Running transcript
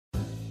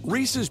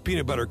Reese's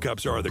Peanut Butter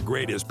Cups are the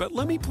greatest, but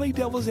let me play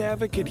devil's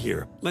advocate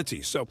here. Let's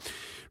see. So,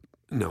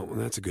 no,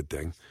 that's a good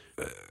thing.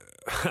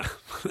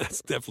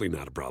 That's definitely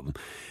not a problem.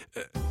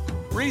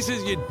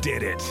 Reese's, you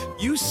did it.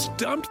 You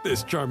stumped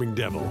this charming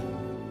devil.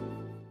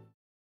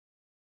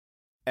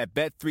 At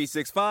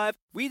Bet365,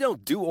 we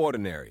don't do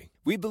ordinary.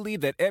 We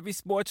believe that every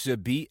sport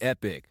should be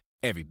epic.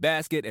 Every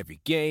basket,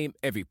 every game,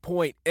 every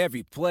point,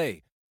 every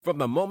play. From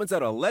the moments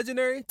that are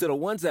legendary to the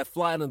ones that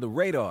fly under the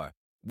radar.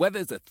 Whether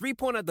it's a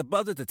three-pointer at the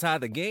buzzer to tie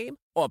the game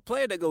or a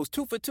player that goes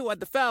 2 for 2 at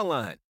the foul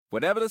line.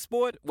 Whatever the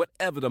sport,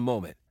 whatever the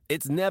moment.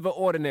 It's never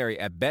ordinary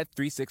at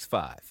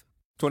Bet365.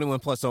 21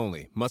 plus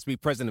only. Must be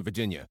present in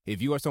Virginia.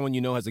 If you or someone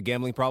you know has a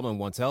gambling problem and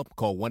wants help,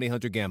 call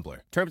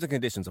 1-800-GAMBLER. Terms and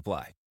conditions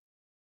apply.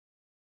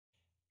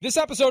 This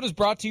episode is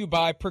brought to you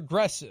by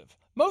Progressive.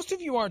 Most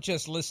of you aren't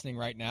just listening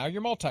right now,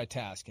 you're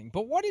multitasking.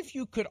 But what if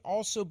you could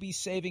also be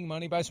saving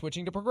money by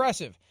switching to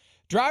Progressive?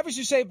 Drivers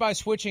who save by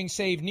switching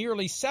save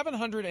nearly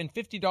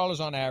 $750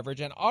 on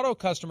average, and auto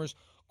customers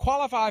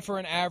qualify for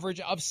an average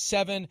of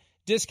 7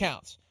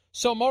 discounts.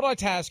 So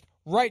multitask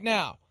right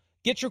now.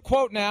 Get your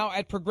quote now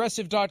at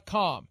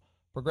Progressive.com.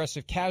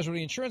 Progressive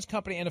Casualty Insurance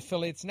Company and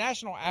affiliates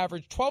national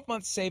average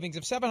 12-month savings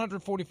of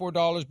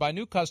 $744 by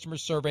new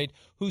customers surveyed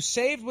who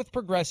saved with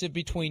Progressive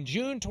between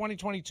June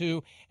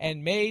 2022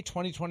 and May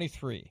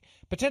 2023.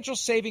 Potential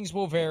savings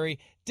will vary.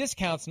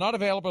 Discounts not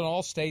available in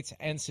all states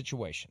and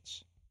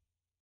situations.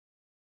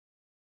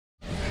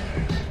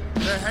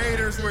 The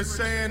haters were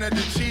saying that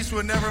the Chiefs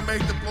would never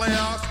make the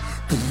playoffs.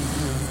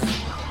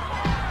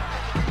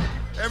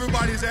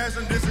 Everybody's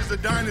asking, this is a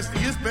dynasty.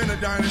 It's been a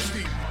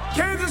dynasty.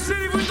 Kansas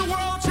City with the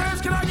world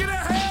champs. Can I get a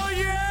hell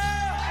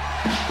yeah?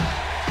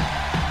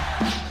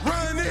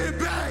 Run it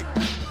back.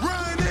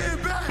 Run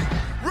it back.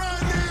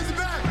 Run it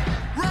back.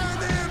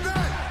 Run it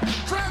back.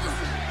 Travis,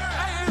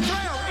 hey,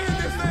 Trail, in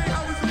this thing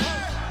how we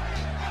supposed.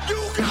 You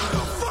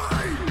gotta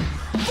fight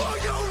for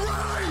your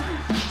right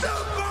to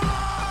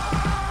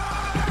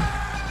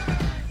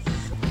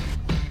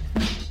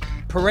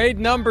fight. Parade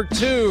number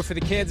 2 for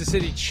the Kansas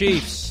City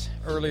Chiefs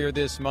earlier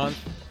this month.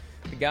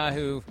 The guy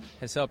who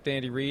has helped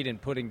Andy Reid in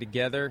putting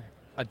together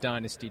a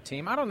dynasty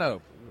team. I don't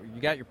know.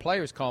 You got your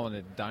players calling it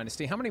a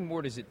dynasty. How many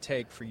more does it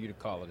take for you to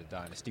call it a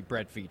dynasty?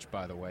 Brett Veach,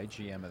 by the way,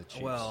 GM of the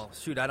Chiefs. Well,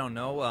 shoot, I don't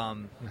know.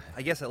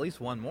 I guess at least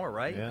one more,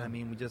 right? Yeah. I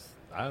mean,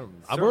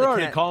 we're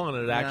already calling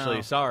it, actually.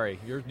 No. Sorry.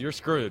 You're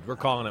screwed. We're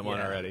calling it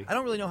one already. I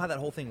don't really know how that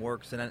whole thing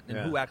works and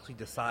who actually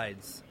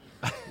decides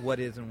what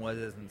is and what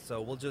isn't.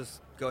 So we'll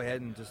just go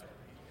ahead and just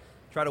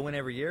try to win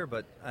every year,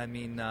 but I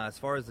mean, as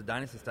far as the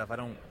dynasty stuff,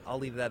 I'll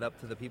leave that up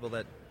to the people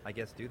that I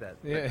guess do that.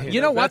 Yeah,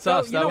 you know what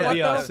though?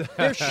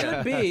 There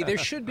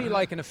should be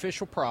like an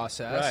official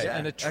process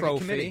and a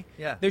trophy.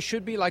 Like there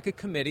should be like a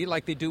committee,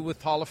 like they do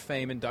with Hall of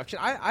Fame induction.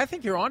 I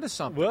think you're onto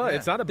something. Well,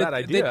 it's not a bad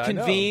idea. That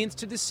convenes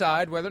to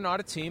decide whether or not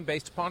a team,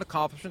 based upon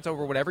accomplishments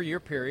over whatever year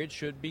period,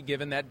 should be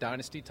given that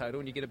dynasty title,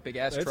 and you get a big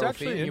ass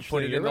trophy, and you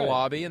put it in the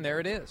lobby, and there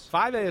it is.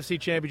 5 AFC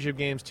Championship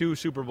games, 2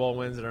 Super Bowl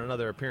wins, and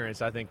another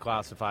appearance, I think,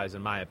 classifies,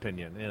 in my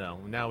opinion. You know,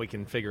 now we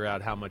can figure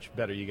out how much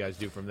better you guys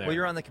do from there. Well,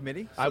 you're on the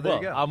committee. So I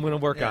will. I'm going to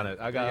work on it.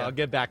 I'll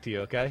get back to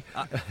you, okay?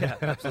 Yeah,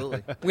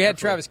 absolutely. We had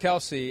Travis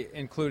Kelce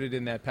included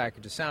in that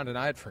package of sound, and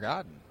I had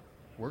forgotten.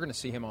 We're going to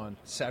see him on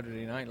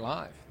Saturday Night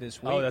Live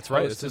this week. Oh, that's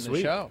right. It's this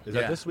week. Show. Is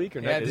that this week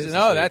or next?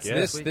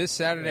 That's this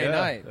Saturday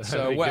night.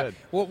 So,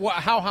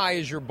 how high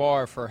is your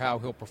bar for how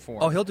he'll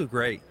perform? Oh, he'll do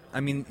great. I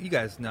mean, you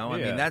guys know.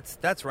 I mean,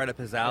 that's right up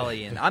his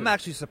alley, and I'm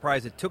actually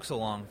surprised it took so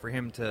long for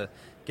him to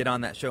get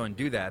on that show and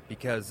do that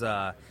because,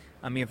 I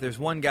mean, if there's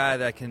one guy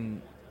that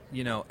can,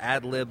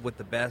 ad-lib with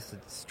the best,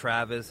 it's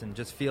Travis, and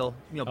just feel,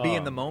 be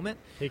in the moment.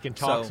 He can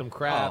talk some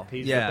crap.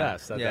 He's the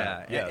best at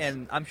that. Yes.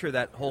 And I'm sure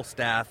that whole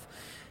staff,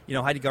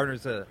 Heidi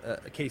Gardner's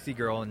a KC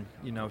girl, and,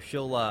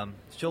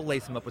 she'll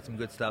lace him up with some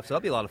good stuff, so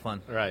that'll be a lot of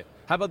fun. Right.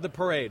 How about the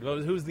parade? Well,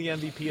 who's the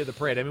MVP of the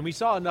parade? I mean, we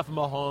saw enough of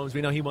Mahomes.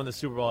 We know he won the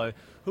Super Bowl.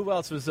 Who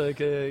else was like,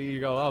 you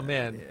go, oh,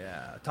 man.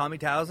 Yeah, Tommy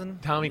Towson.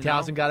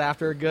 Towson got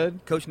after it good.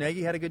 Coach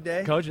Nagy had a good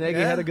day.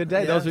 Had a good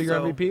day. Those are your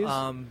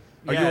MVPs?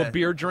 Are you a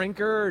beer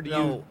drinker? Or do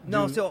you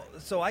no.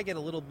 So I get a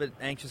little bit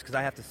anxious because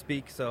I have to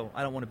speak, so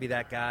I don't want to be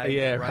that guy.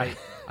 Yeah, right.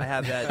 I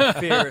have that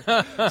fear,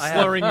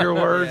 slurring your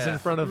words in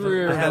front of.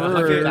 I have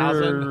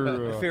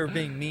the fear of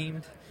being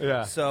memed.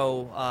 Yeah.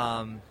 So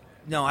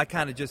no, I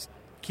kind of just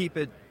keep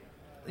it,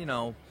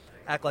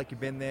 act like you've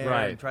been there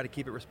and try to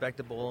keep it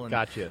respectable. And,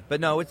 gotcha. But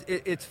no,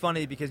 it's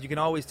funny because you can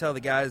always tell the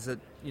guys that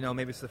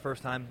maybe it's the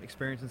first time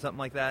experiencing something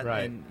like that,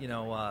 right.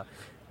 And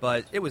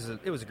But it was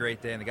a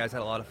great day, and the guys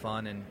had a lot of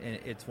fun, and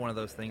it's one of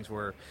those things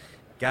where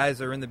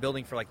guys are in the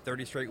building for like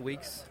 30 straight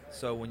weeks.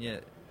 So when you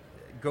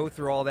go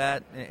through all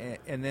that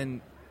and then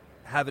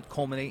have it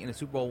culminate in a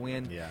Super Bowl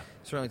win,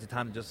 certainly it's a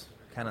time to just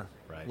kind of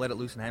let it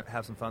loose and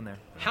have some fun there.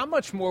 How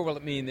much more will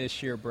it mean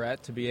this year,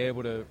 Brett, to be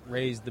able to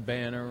raise the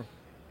banner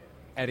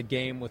at a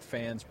game with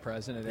fans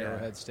present at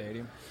Arrowhead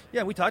Stadium?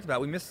 Yeah, we talked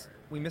about it.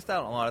 We missed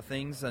out on a lot of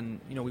things, and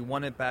we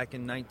won it back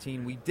in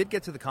 19. We did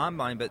get to the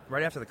combine, but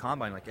right after the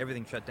combine, like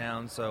everything shut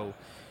down. So,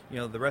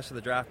 the rest of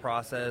the draft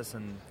process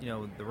and,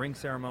 the ring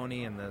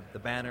ceremony and the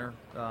banner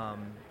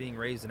being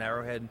raised in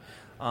Arrowhead.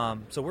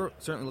 So we're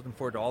certainly looking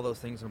forward to all those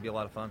things. It'll be a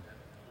lot of fun.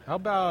 How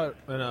about,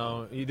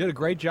 you did a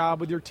great job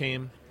with your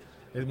team.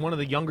 It's one of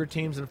the younger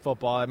teams in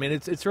football. I mean,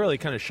 it's really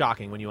kind of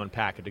shocking when you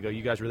unpack it to go,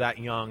 you guys were that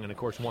young and, of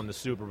course, won the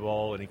Super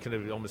Bowl, and you could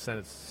have almost sent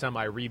it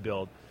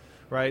semi-rebuild,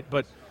 right?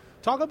 But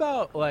talk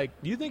about,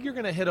 do you think you're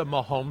going to hit a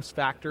Mahomes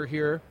factor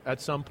here at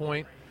some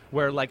point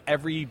where,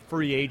 every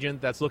free agent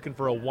that's looking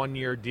for a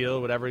one-year deal,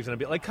 whatever he's going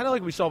to be, kind of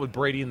like we saw with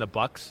Brady and the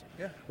Bucks,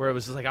 where it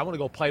was just I want to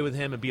go play with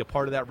him and be a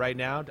part of that right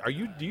now?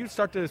 Do you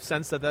start to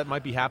sense that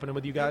might be happening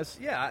with you guys?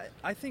 Yeah,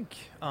 I think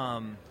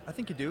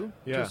you do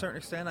to a certain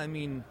extent. I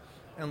mean,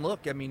 and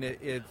look,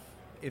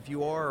 if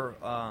you are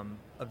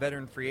a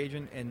veteran free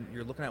agent and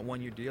you're looking at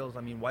one-year deals,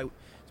 I mean, why,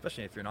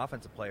 especially if you're an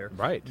offensive player,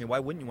 right? I mean, why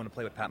wouldn't you want to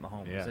play with Pat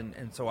Mahomes? Yeah.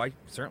 And so I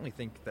certainly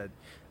think that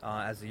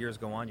as the years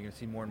go on, you're going to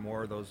see more and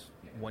more of those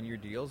one-year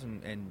deals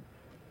and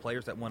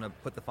players that want to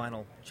put the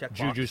final check box.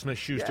 Juju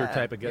Smith-Schuster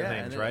type of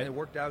things, right? And it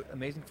worked out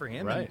amazing for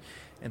him, right?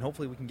 And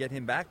hopefully we can get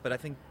him back. But I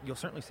think you'll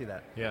certainly see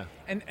that. Yeah,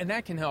 and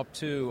that can help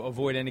to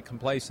avoid any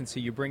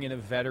complacency. You bring in a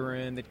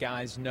veteran that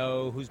guys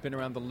know, who's been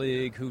around the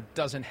league, who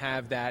doesn't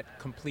have that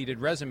completed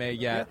resume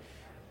yet.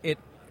 Yeah.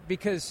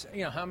 Because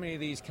how many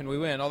of these can we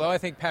win? Although I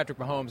think Patrick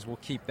Mahomes will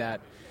keep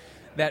that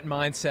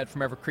mindset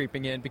from ever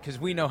creeping in, because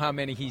we know how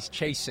many he's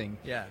chasing.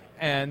 Yeah.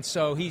 And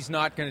so he's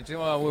not going to do,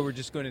 we're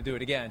just going to do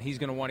it again. He's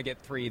going to want to get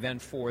 3, then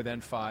 4,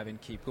 then 5,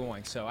 and keep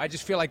going. So I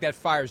just feel like that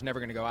fire is never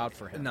going to go out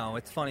for him. No,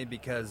 it's funny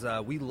because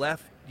we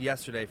left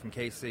yesterday from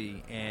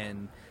KC,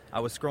 and I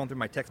was scrolling through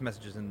my text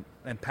messages, and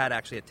Pat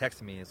actually had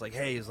texted me. It's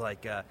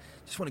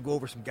just want to go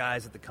over some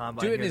guys at the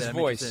combine. Do it in his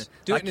voice.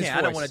 I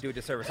don't want to do a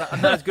disservice.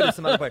 I'm not as good as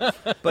some other players.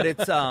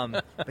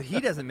 But but he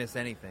doesn't miss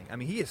anything. I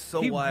mean, he is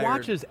so wired. He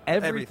watches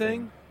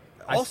everything.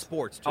 All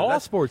sports, too. All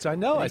sports, I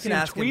know. I see him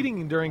tweeting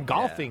him, during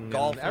golfing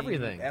and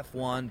everything.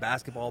 F1,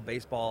 basketball,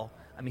 baseball.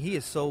 I mean, he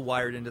is so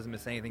wired and doesn't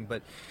miss anything.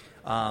 But,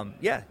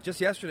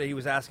 just yesterday he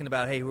was asking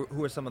about, hey,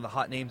 who are some of the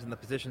hot names in the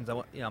positions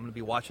I'm going to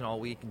be watching all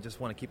week and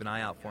just want to keep an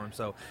eye out for him.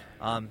 So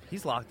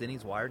he's locked in,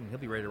 he's wired, and he'll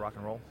be ready to rock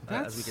and roll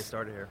as we get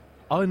started here.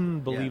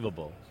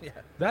 Unbelievable. Yeah.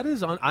 That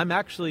is,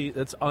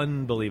 that's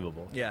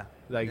unbelievable. Yeah.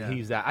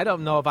 He's that. I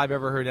don't know if I've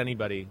ever heard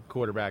anybody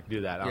quarterback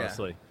do that,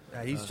 honestly.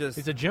 Yeah,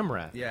 he's a gym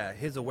rat. Yeah,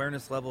 his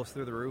awareness level is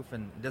through the roof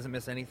and doesn't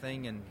miss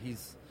anything, and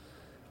he's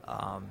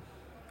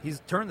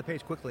turned the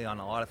page quickly on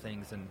a lot of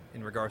things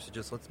in regards to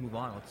just let's move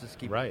on. Let's just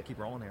keep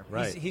rolling here.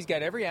 Right. He's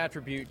got every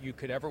attribute you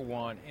could ever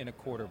want in a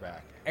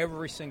quarterback,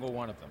 every single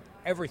one of them,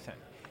 everything.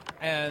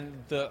 And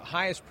the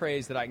highest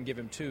praise that I can give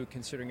him, too,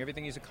 considering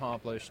everything he's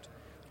accomplished,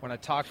 when I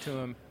talk to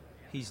him,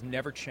 he's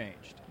never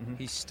changed. Mm-hmm.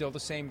 He's still the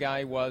same guy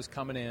he was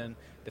coming in.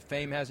 The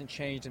fame hasn't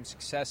changed him.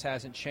 Success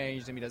hasn't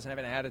changed him. He doesn't have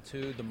an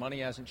attitude. The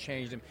money hasn't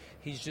changed him.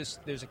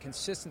 There's a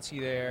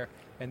consistency there,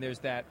 and there's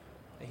that.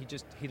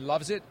 He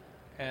loves it,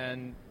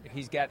 and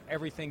he's got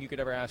everything you could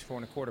ever ask for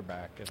in a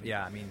quarterback.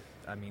 Yeah, I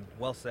mean,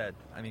 well said.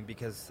 I mean,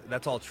 because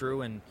that's all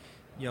true, and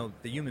the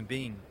human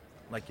being,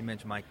 like you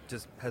mentioned, Mike,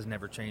 just has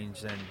never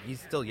changed, and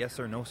he's still yes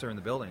sir, no sir in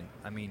the building.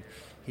 I mean,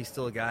 he's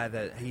still a guy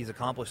that he's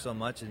accomplished so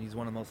much, and he's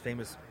one of the most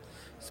famous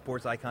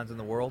sports icons in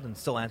the world, and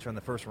still answering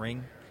the first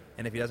ring.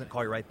 And if he doesn't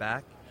call you right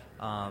back,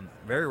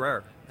 very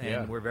rare.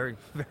 And we're very,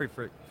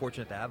 very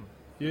fortunate to have him.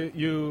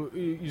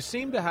 You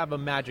seem to have a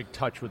magic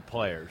touch with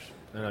players.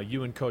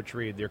 You and Coach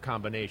Reed, your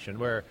combination,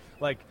 where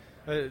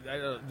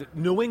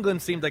New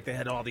England seemed like they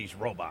had all these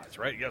robots,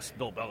 right? Yes,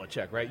 Bill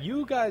Belichick, right?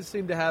 You guys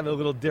seem to have a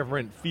little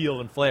different feel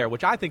and flair,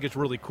 which I think is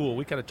really cool.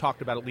 We kind of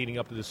talked about it leading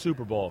up to the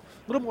Super Bowl.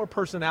 A little more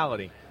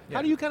personality. Yeah.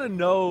 How do you kind of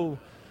know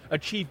a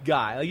Chief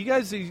guy? You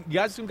guys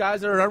some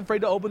guys that are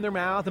unafraid to open their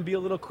mouth and be a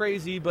little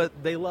crazy,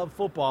 but they love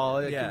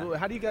football.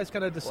 How do you guys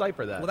kind of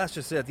decipher that? Well, that's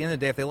just it. At the end of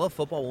the day, if they love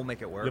football, we'll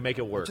make it work. You'll make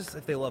it work. Just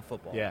if they love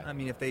football. Yeah. I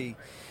mean, if they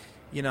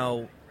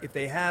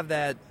have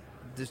that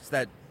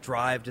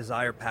drive,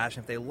 desire, passion,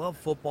 if they love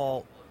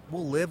football,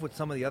 we'll live with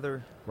some of the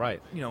other,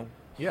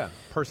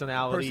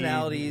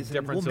 personalities,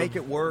 and we'll make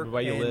it work. The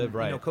way you live,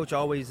 right? Coach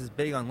always is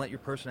big on let your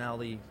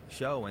personality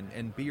show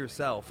and be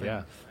yourself.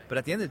 But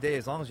at the end of the day,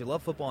 as long as you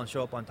love football and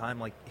show up on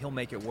time, he'll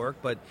make it work.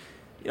 But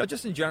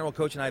just in general,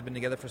 Coach and I have been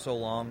together for so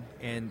long,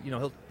 and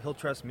he'll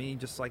trust me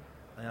just like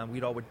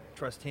we'd all would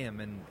trust him,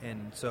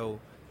 and so.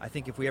 I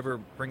think if we ever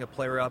bring a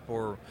player up,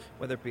 or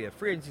whether it be a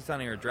free agency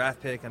signing or a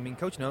draft pick,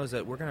 Coach knows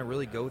that we're going to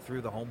really go through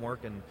the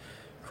homework and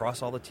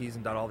cross all the T's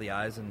and dot all the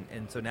I's.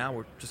 And so now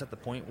we're just at the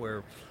point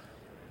where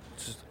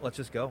let's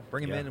just go.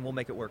 Bring him in and we'll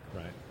make it work.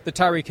 Right. The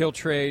Tyreek Hill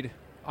trade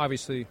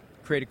obviously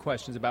created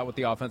questions about what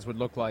the offense would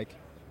look like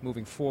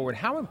moving forward.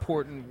 How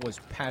important was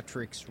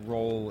Patrick's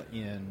role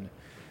in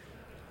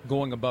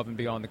going above and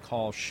beyond the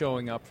call,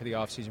 showing up for the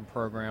offseason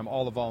program,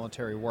 all the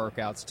voluntary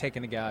workouts,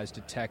 taking the guys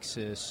to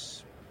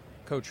Texas?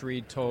 Coach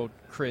Reed told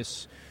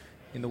Chris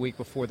in the week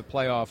before the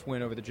playoff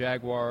win over the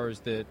Jaguars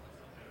that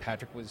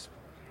Patrick was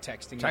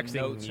texting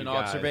notes and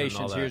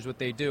observations. Here's what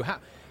they do.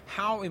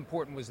 How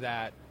important was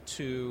that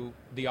to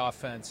the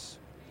offense,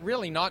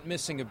 really not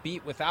missing a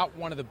beat without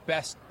one of the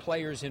best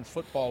players in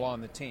football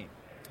on the team?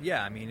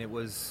 Yeah, I mean, it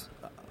was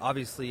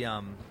obviously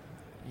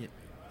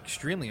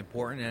extremely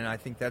important, and I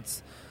think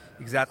that's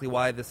exactly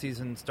why the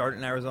season started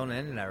in Arizona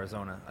and in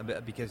Arizona,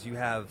 because you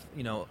have,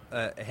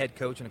 a head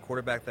coach and a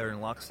quarterback that are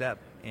in lockstep,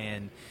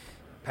 and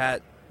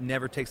Pat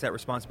never takes that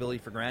responsibility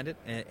for granted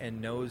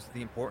and knows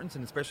the importance,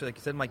 and especially, like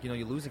you said, Mike,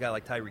 you lose a guy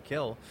like Tyreek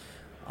Hill,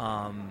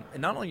 and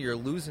not only you're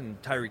losing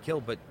Tyreek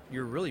Hill, but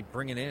you're really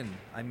bringing in,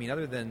 I mean,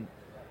 other than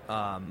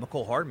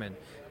McCole Hardman,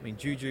 I mean,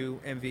 Juju,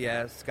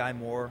 MVS, Sky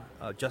Moore,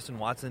 Justin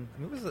Watson, I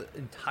mean, it was an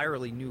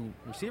entirely new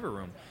receiver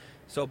room.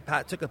 So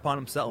Pat took it upon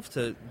himself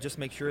to just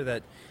make sure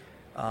that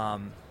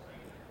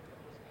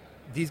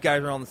these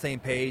guys are on the same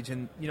page,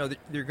 and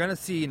they're going to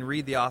see and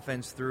read the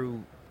offense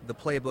through the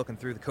playbook and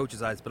through the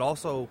coach's eyes, but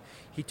also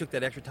he took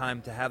that extra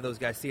time to have those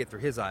guys see it through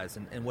his eyes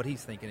and what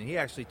he's thinking. And he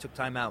actually took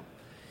time out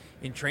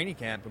in training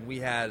camp, and we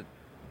had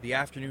the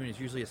afternoon is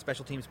usually a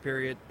special teams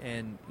period,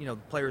 and the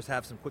players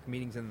have some quick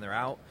meetings and they're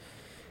out.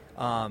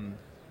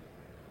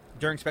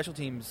 During special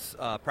teams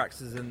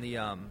practices in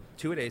the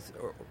two-a-days,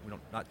 or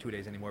not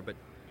two-a-days anymore, but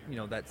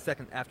that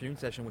second afternoon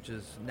session, which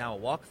is now a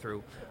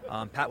walkthrough,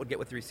 Pat would get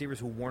with the receivers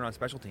who weren't on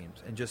special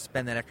teams and just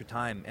spend that extra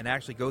time and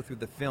actually go through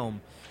the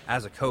film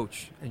as a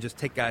coach and just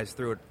take guys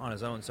through it on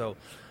his own. So,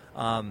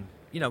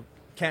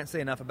 can't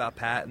say enough about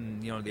Pat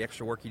and, the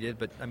extra work he did,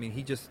 but, I mean,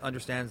 he just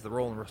understands the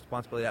role and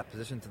responsibility of that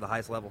position to the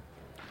highest level.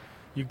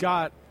 You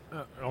got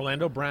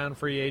Orlando Brown,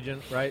 free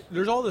agent, right?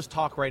 There's all this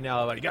talk right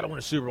now about you got to win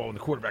a Super Bowl when the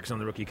quarterback's on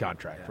the rookie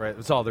contract, right?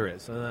 That's all there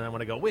is. And then I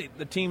want to go, wait,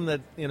 the team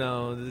that,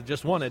 that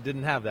just won it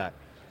didn't have that.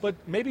 But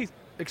maybe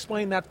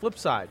explain that flip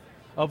side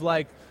of,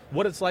 like,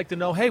 what it's like to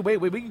know, hey, wait,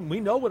 we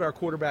know what our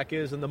quarterback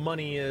is and the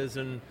money is,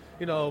 and,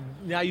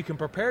 now you can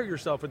prepare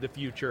yourself for the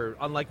future,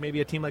 unlike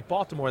maybe a team like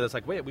Baltimore that's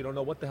like, wait, we don't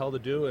know what the hell to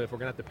do, if we're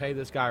going to have to pay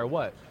this guy or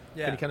what.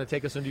 Yeah. Can you kind of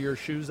take us into your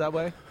shoes that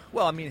way?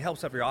 Well, I mean, it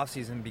helps up your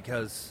offseason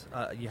because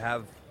you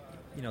have,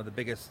 the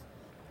biggest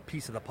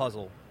piece of the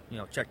puzzle,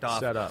 checked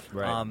off. Set up,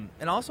 right.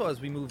 And also as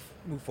we move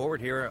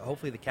forward here,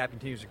 hopefully the cap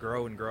continues to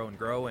grow and grow and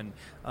grow, and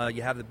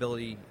you have the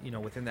ability,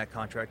 within that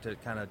contract to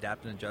kind of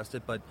adapt and adjust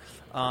it. But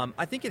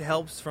I think it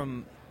helps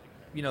from,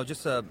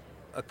 just a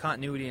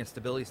continuity and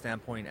stability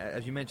standpoint,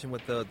 as you mentioned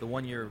with the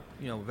 1 year,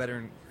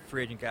 veteran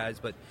free agent guys.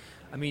 But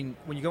I mean,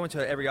 when you go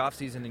into every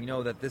offseason and you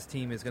know that this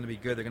team is going to be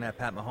good, they're going to have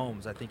Pat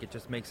Mahomes, I think it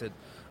just makes it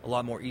a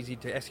lot more easy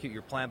to execute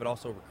your plan, but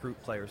also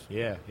recruit players.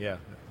 Yeah,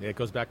 it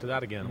goes back to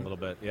that again a little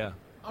bit, yeah.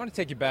 I want to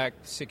take you back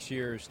 6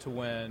 years to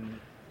when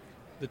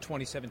the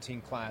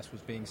 2017 class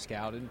was being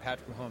scouted, and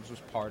Patrick Mahomes was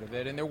part of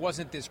it, and there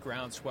wasn't this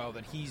groundswell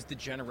that he's the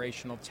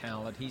generational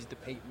talent, he's the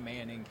Peyton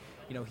Manning,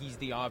 he's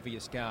the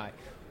obvious guy.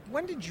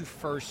 When did you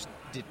first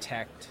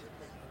detect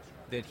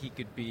that he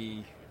could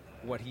be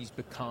what he's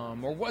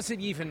become, or was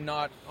it even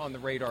not on the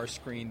radar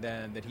screen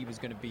then that he was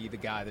going to be the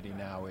guy that he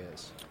now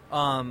is?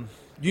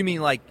 You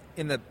mean like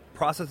in the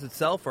process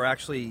itself, or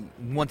actually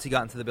once he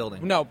got into the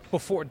building? No,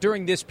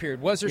 during this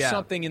period. Was there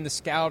something in the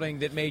scouting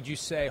that made you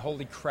say,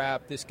 holy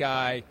crap, this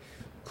guy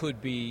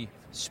could be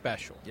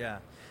special? Yeah.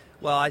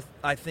 Well,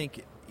 I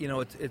think,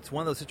 it's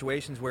one of those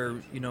situations where,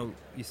 you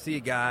see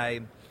a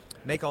guy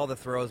make all the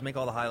throws, make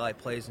all the highlight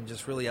plays, and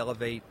just really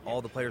elevate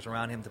all the players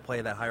around him to play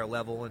at that higher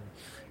level. And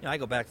I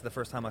go back to the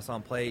first time I saw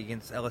him play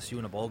against LSU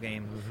in a bowl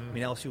game. Mm-hmm. I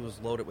mean, LSU was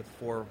loaded with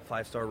 4 or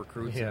 5-star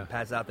recruits, and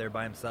Pat's out there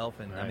by himself.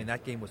 And, I mean,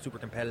 that game was super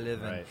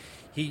competitive. And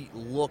he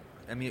looked,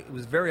 it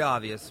was very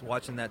obvious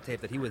watching that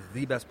tape that he was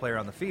the best player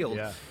on the field.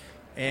 Yeah.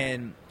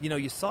 And,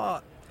 you saw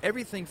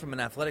everything from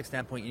an athletic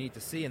standpoint you need to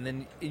see. And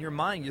then in your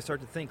mind, you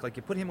start to think, like,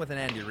 you put him with an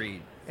Andy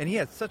Reid. And he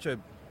had such a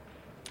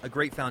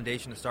great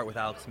foundation to start with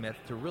Alex Smith,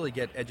 to really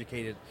get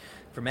educated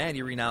from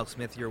Andy Reid. Alex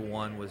Smith year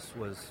one was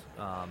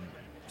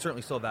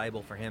certainly so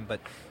valuable for him, but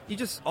you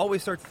just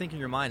always start to think in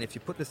your mind, if you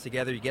put this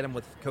together, you get him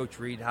with Coach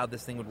Reid, how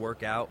this thing would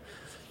work out.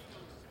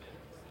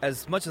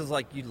 As much as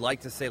like you'd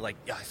like to say, like,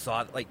 yeah, I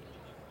saw it, like,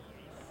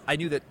 I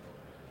knew that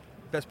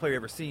best player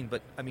ever seen,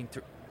 but I mean,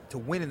 to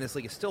win in this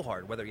league is still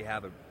hard, whether you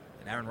have an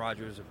Aaron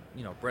Rodgers,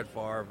 Brett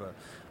Favre,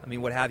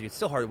 what have you. It's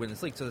still hard to win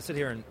this league. So to sit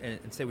here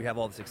and say we have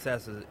all the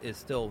success is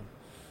still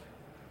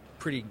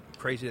pretty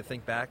crazy to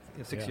think back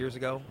 6 years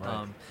ago.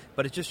 Right.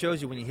 But it just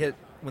shows you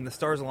when the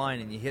stars align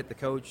and you hit the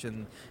coach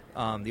and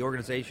the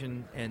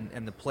organization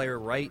and the player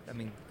right,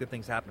 good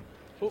things happen.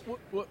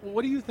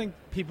 What do you think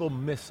people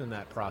miss in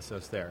that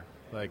process there?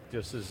 Like,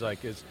 just as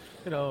like,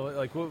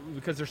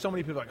 because there's so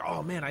many people like,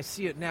 oh man, I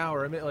see it now,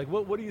 or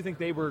what do you think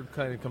they were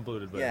kind of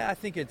concluded with? Yeah, I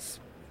think it's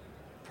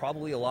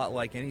probably a lot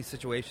like any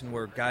situation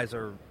where guys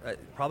are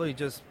probably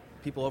just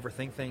people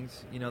overthink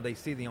things. They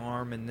see the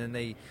arm and then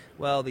the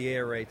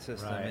air raid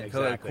system. Right, and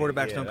exactly.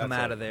 Quarterbacks don't come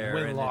out of there.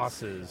 Win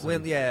losses.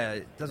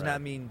 It doesn't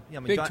that mean...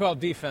 Big 12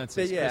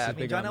 defenses. Yeah,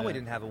 John Elway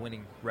didn't have a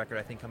winning record,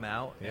 I think, come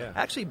out. Yeah.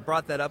 I actually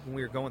brought that up when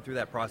we were going through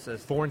that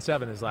process.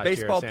 4-7 is last year.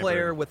 Baseball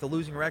player with a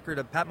losing record.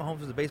 Pat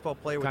Mahomes was a baseball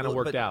player. Kind of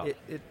worked out.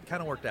 It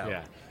kind of worked out.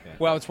 Yeah.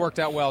 Well, it's worked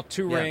out well.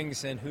 2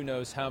 rings and who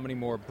knows how many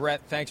more.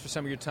 Brett, thanks for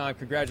some of your time.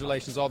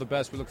 Congratulations. All the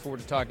best. We look forward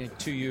to talking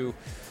to you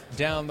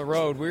down the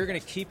road. We're going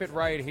to keep it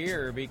right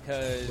here because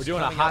because we're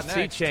doing a hot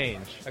seat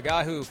change. A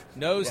guy who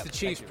knows the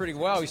Chiefs pretty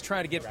well. He's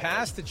trying to get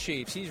past the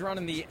Chiefs. He's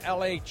running the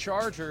L.A.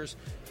 Chargers.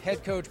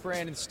 Head coach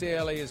Brandon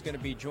Staley is going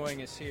to be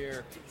joining us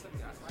here.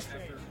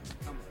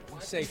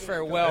 Say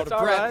farewell to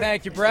Brett. Right.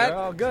 Thank you, Brett. They're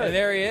all good. And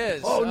there he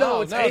is. Oh,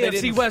 no, it's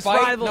AFC West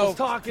rivals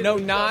talking. No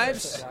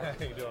knives,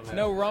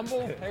 no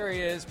rumble. There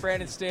he is,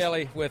 Brandon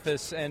Staley with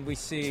us, and we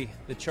see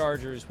the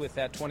Chargers with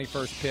that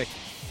 21st pick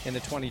in the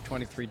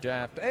 2023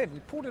 draft. Hey, we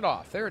pulled it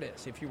off. There it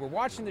is. If you were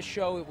watching the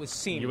show, it was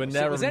seamless. You would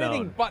never It was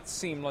anything known. but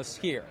seamless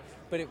here,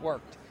 but it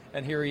worked.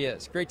 And here he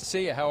is. Great to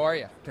see you. How are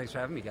you? Thanks for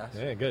having me, guys.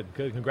 Yeah, good.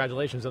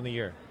 Congratulations on the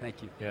year.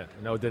 Thank you. Yeah,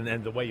 no, it didn't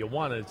end the way you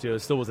wanted it to.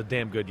 It still was a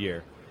damn good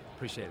year.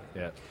 Appreciate it.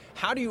 Yeah.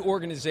 How do you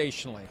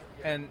organizationally,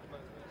 and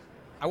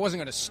I wasn't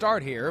going to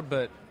start here,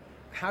 but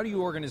how do you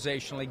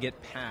organizationally get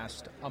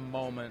past a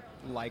moment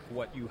like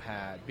what you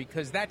had?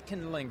 Because that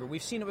can linger.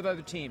 We've seen it with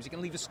other teams. It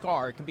can leave a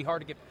scar. It can be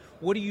hard to get.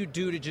 What do you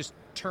do to just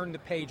turn the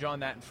page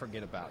on that and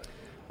forget about it?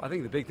 Well, I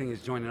think the big thing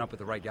is joining up with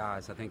the right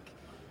guys. I think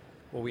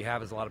what we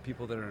have is a lot of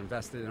people that are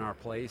invested in our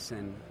place,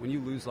 and when you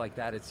lose like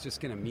that, it's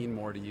just going to mean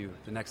more to you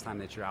the next time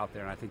that you're out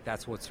there. And I think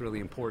that's what's really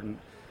important,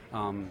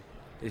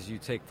 is you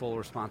take full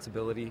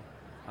responsibility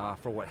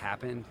for what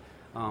happened.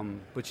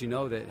 But you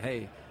know that,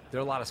 hey, there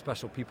are a lot of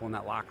special people in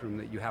that locker room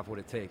that you have what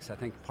it takes. I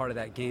think part of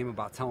that game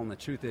about telling the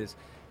truth is,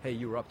 hey,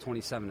 you were up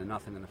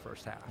 27-0 in the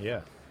first half.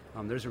 Yeah.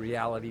 There's a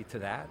reality to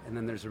that, and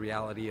then there's a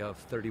reality of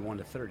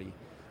 31-30.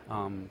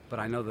 But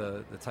I know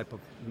the type of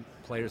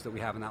players that we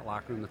have in that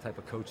locker room, the type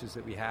of coaches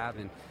that we have,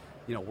 and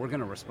we're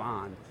going to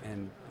respond.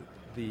 And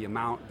the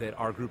amount that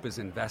our group has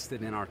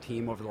invested in our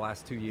team over the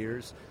last 2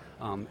 years,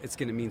 it's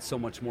going to mean so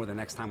much more the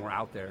next time we're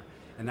out there.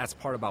 And that's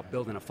part about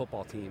building a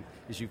football team,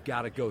 is you've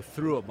got to go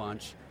through a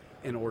bunch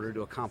in order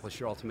to accomplish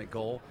your ultimate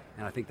goal.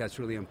 And I think that's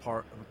really an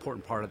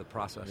important part of the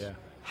process. Yeah.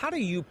 How do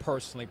you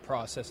personally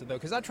process it, though?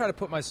 Because I try to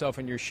put myself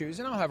in your shoes,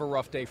 and I'll have a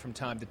rough day from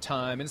time to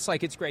time. And it's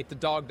like, it's great. The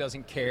dog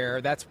doesn't care.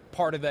 That's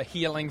part of the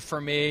healing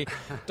for me.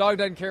 Dog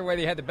doesn't care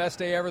whether you had the best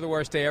day ever, the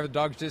worst day ever. The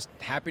dog's just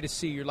happy to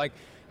see you. Like,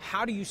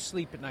 how do you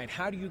sleep at night?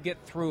 How do you get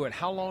through it?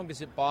 How long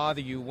does it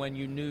bother you when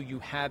you knew you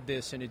had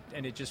this and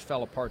it just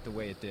fell apart the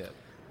way it did?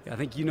 I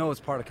think it's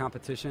part of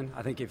competition.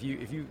 I think if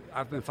you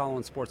I've been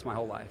following sports my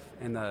whole life,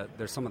 and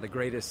there's some of the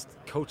greatest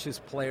coaches,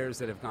 players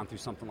that have gone through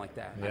something like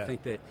that. And I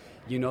think that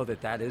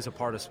that is a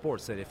part of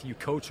sports, that if you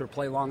coach or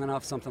play long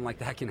enough, something like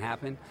that can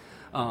happen.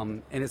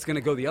 And it's going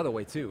to go the other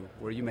way too,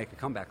 where you make a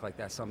comeback like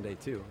that someday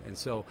too. And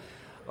so,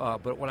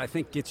 but what I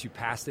think gets you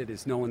past it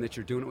is knowing that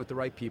you're doing it with the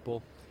right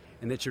people,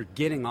 and that you're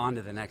getting on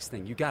to the next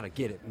thing. You got to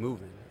get it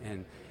moving.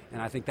 And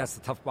I think that's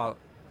the tough about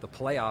the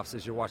playoffs,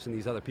 is you're watching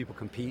these other people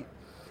compete.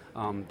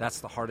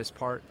 That's the hardest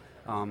part,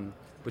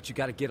 but you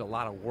got to get a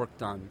lot of work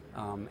done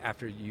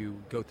after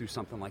you go through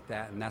something like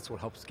that, and that's what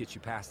helps get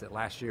you past it.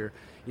 Last year,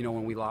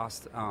 when we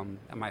lost,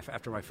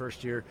 after my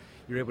first year,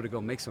 you're able to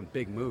go make some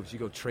big moves. You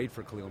go trade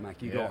for Khalil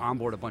Mack. You go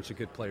onboard a bunch of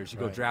good players. You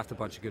go draft a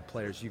bunch of good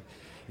players.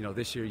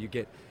 This year you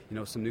get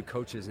some new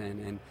coaches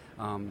in,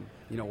 and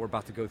we're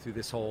about to go through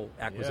this whole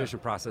acquisition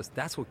process.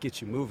 That's what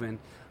gets you moving,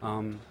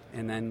 and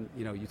then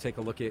you take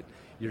a look at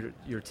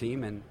your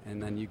team,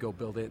 and then you go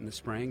build it in the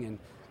spring and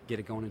get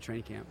it going in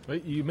training camp.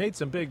 You made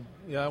some big.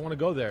 I want to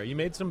go there. You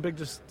made some big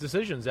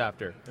decisions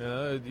after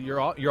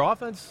your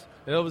offense.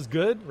 It was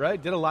good,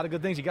 right? Did a lot of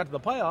good things. You got to the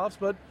playoffs,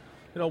 but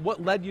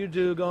what led you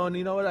to going?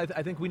 You know what?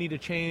 I think we need to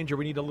change, or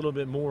we need a little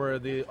bit more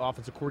of the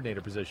offensive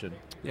coordinator position.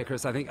 Yeah,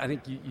 Chris. I think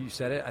you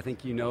said it. I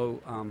think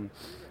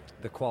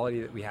the quality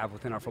that we have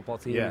within our football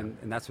team,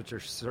 and that's what you're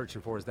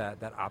searching for, is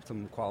that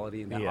optimum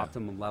quality and that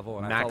optimum level.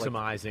 And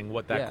maximizing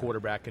what that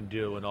quarterback can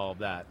do and all of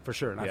that. For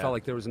sure. And I felt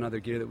like there was another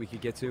gear that we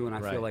could get to, and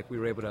I feel like we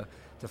were able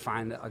to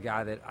find a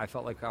guy that I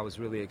felt like I was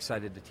really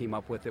excited to team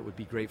up with that would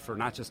be great for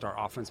not just our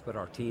offense but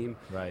our team.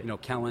 Right.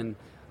 Kellen,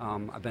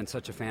 I've been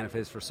such a fan of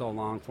his for so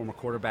long, former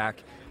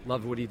quarterback,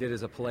 loved what he did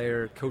as a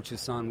player,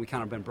 coach's son. We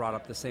kind of been brought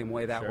up the same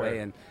way that way,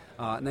 and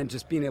then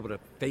just being able to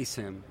face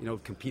him,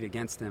 compete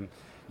against him.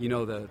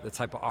 The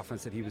type of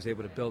offense that he was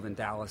able to build in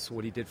Dallas,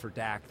 what he did for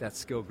Dak, that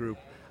skill group,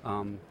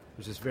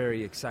 was just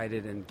very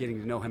excited, and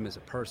getting to know him as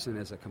a person,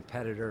 as a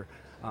competitor.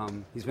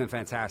 He's been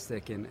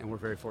fantastic, and we're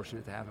very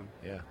fortunate to have him.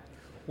 Yeah.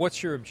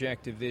 What's your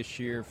objective this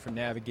year for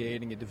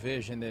navigating a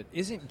division that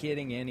isn't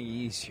getting any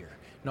easier?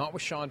 Not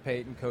with Sean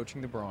Payton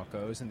coaching the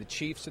Broncos, and the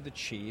Chiefs are the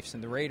Chiefs,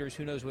 and the Raiders,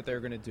 who knows what they're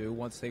going to do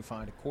once they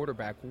find a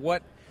quarterback.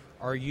 What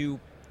are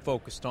you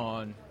focused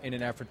on in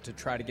an effort to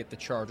try to get the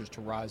Chargers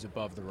to rise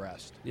above the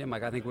rest? Yeah,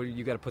 Mike, I think what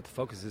you got to put the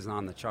focus is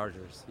on the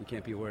Chargers. You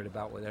can't be worried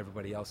about what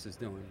everybody else is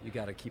doing. You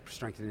got to keep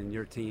strengthening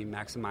your team,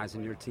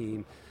 maximizing your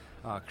team,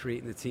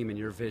 creating the team in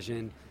your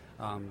vision,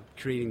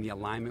 creating the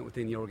alignment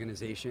within the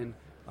organization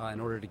in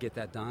order to get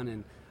that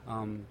done.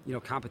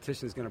 And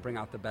competition is going to bring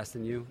out the best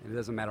in you. And it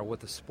doesn't matter what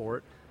the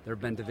sport. There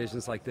have been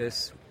divisions like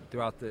this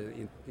throughout the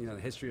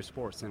history of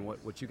sports, and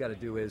what you got to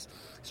do is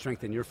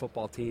strengthen your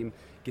football team,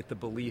 get the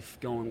belief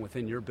going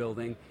within your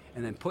building,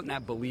 and then putting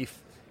that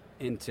belief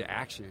into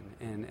action.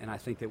 And I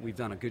think that we've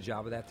done a good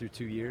job of that through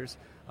 2 years,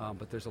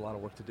 but there's a lot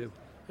of work to do.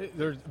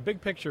 There's a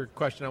big picture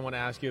question I want to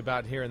ask you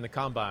about here in the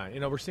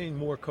Combine. We're seeing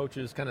more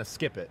coaches kind of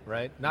skip it,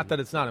 right? Not that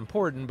it's not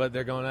important, but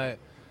they're going,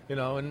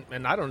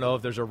 and I don't know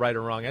if there's a right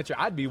or wrong answer.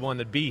 I'd be one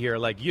to be here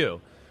like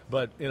you.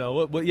 But,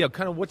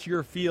 kind of what's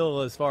your feel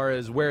as far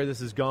as where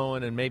this is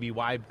going and maybe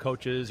why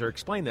coaches, or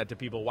explain that to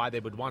people, why they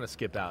would want to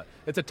skip out.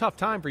 It's a tough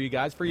time for you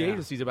guys. Free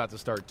agency's about to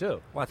start,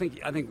 too. Well, I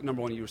think,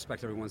 number one, you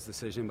respect everyone's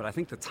decision, but I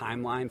think the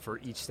timeline for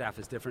each staff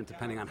is different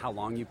depending on how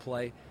long you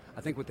play.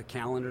 I think with the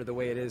calendar the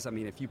way it is,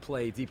 if you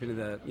play deep into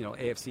the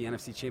AFC,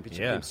 NFC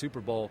Championship game, Super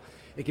Bowl,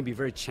 it can be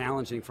very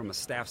challenging from a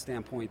staff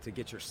standpoint to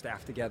get your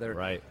staff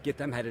together, get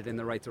them headed in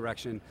the right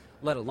direction,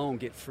 let alone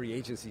get free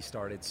agency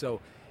started. So,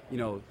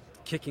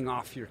 kicking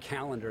off your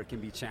calendar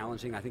can be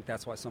challenging. I think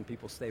that's why some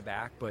people stay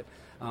back. But,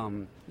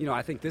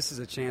 I think this is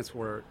a chance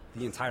where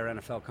the entire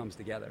NFL comes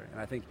together.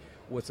 And I think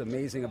what's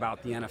amazing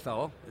about the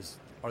NFL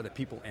are the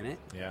people in it.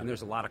 And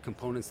there's a lot of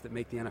components that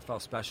make the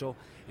NFL special.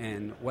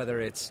 And whether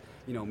it's,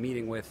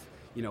 meeting with,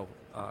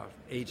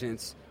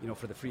 agents,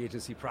 for the free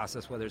agency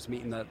process, whether it's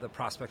meeting the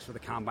prospects for the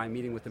Combine,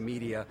 meeting with the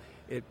media,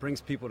 it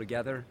brings people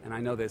together. And I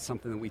know that it's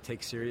something that we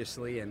take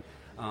seriously. And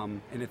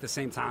at the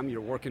same time,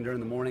 you're working during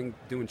the morning,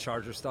 doing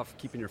Charger stuff,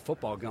 keeping your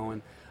football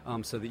going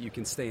so that you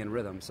can stay in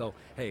rhythm. So,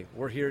 hey,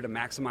 we're here to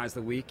maximize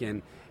the week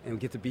and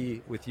get to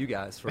be with you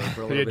guys for a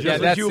little bit. Yeah,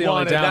 that's the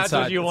only downside. That's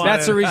what you wanted.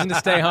 That's the reason to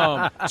stay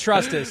home.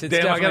 Trust us. It's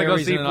definitely a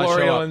reason to not show up. I got to go see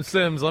Florio and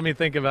Sims. Let me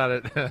think about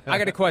it. I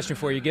got a question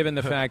for you, given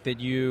the fact that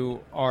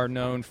you are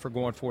known for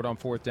going for it on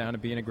fourth down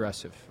and being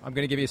aggressive. I'm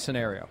going to give you a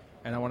scenario,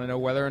 and I want to know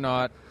whether or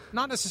not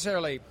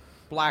necessarily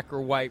black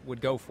or white would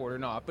go for it or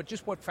not, but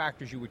just what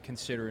factors you would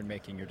consider in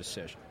making your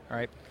decision. All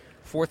right,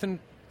 4th and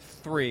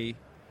 3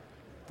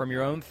 from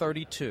your own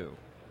 32,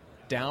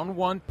 down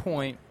 1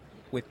 point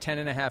with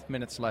 10.5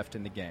 minutes left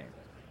in the game.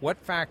 What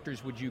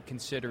factors would you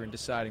consider in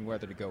deciding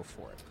whether to go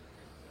for it?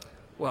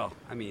 Well,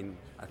 I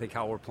think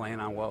how we're playing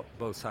on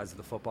both sides of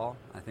the football.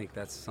 I think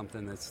that's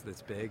something that's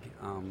big.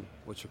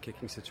 What your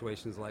kicking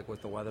situation's like,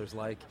 what the weather's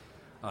like,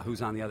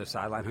 who's on the other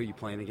sideline, who you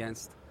playing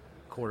against,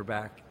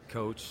 quarterback,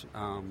 coach,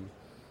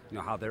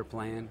 how they're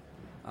playing.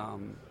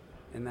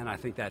 And then I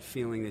think that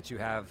feeling that you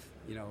have,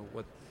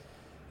 what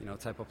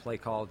type of play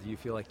call do you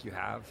feel like you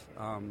have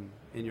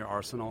in your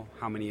arsenal?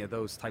 How many of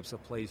those types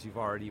of plays you've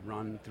already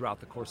run throughout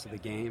the course of the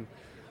game?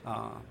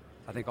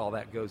 I think all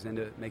that goes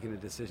into making a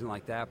decision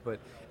like that. But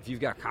if you've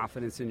got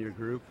confidence in your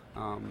group,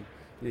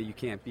 you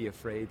can't be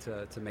afraid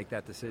to make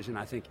that decision.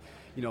 I think,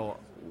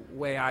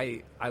 way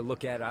I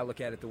look at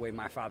it the way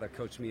my father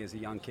coached me as a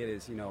young kid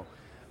is,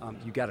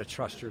 you got to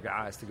trust your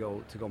guys to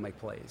go make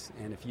plays.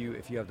 And if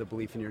you have the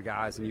belief in your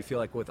guys and you feel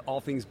like with all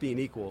things being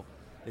equal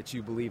that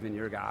you believe in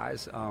your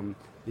guys,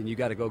 then you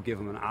got to go give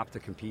them an op to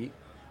compete.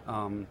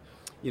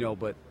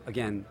 But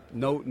again,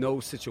 no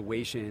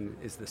situation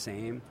is the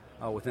same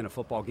within a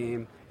football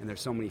game, and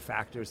there's so many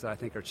factors that I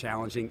think are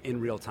challenging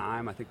in real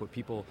time. I think what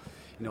people,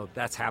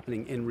 that's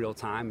happening in real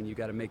time, and you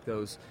got to make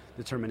those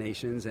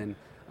determinations. And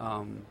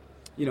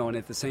and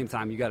at the same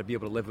time, you got to be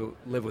able to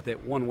live with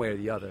it one way or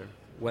the other,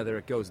 whether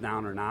it goes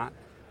down or not.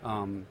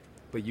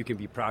 But you can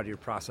be proud of your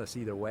process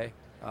either way.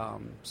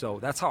 So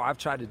that's how I've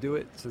tried to do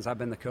it since I've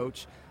been the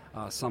coach.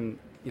 Some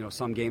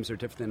games are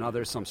different than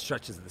others. Some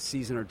stretches of the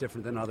season are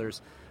different than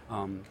others.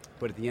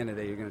 But at the end of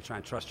the day, you're going to try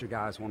and trust your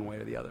guys one way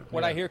or the other.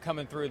 What I hear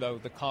coming through, though,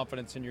 the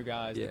confidence in your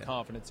guys, the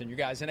confidence in your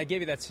guys. And I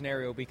gave you that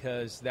scenario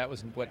because that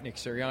was what Nick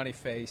Sirianni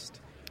faced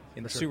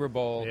in the Super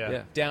Bowl,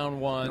 down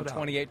 1,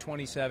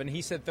 28-27.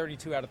 He said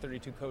 32 out of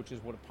 32 coaches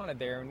would have punted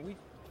there, and we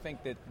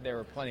think that there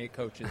were plenty of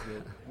coaches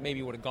that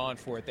maybe would have gone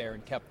for it there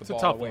and kept the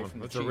ball away from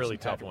the Chiefs. It's a really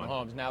tough one.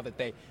 Mahomes, now that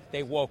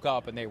they woke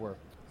up and they were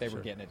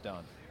getting it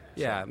done.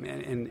 Yeah,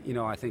 and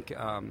I think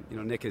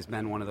Nick has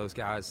been one of those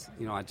guys.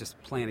 I just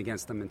playing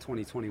against them in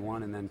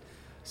 2021, and then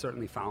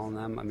certainly following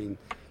them.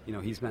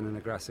 He's been an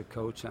aggressive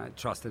coach. I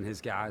trust in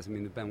his guys.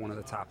 They've been one of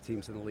the top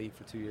teams in the league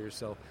for 2 years.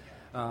 So,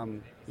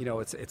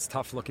 it's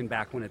tough looking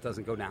back when it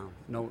doesn't go down.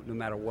 No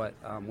matter what,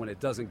 when it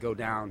doesn't go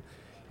down,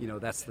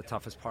 that's the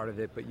toughest part of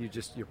it. But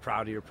you're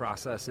proud of your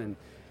process, and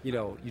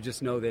you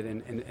just know that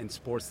in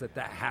sports that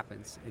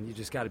happens, and you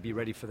just got to be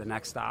ready for the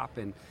next stop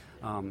and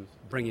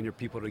bringing your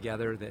people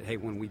together. That hey,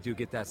 when we do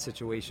get that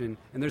situation,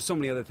 and there's so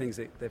many other things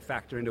that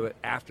factor into it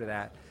after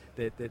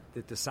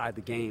that decide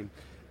the game.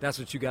 That's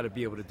what you got to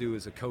be able to do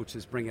as a coach,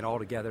 is bring it all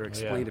together,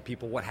 explain to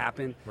people what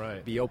happened,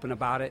 be open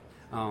about it,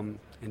 and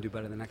do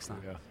better the next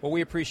time. Well,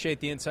 we appreciate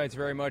the insights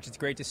very much. It's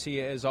great to see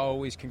you as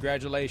always.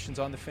 Congratulations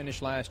on the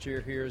finish last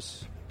year.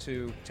 Here's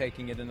to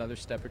taking it another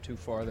step or two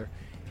farther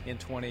in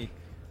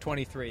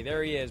 2023.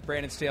 There he is,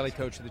 Brandon Staley,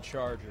 coach of the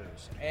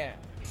Chargers. And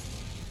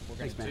we're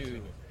going to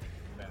do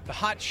the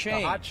hot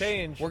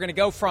change. We're going to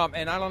go from,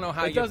 and I don't know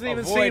how it doesn't even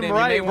avoid seem him.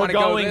 right. We're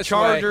going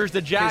Chargers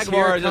to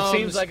Jaguars. It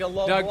seems like a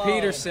low Doug blow.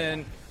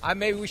 Pederson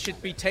Maybe we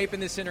should be taping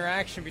this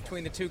interaction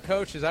between the two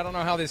coaches. I don't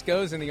know how this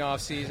goes in the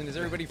offseason. Is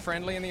everybody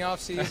friendly in the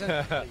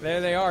offseason?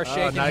 There they are,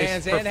 shaking nice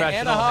hands and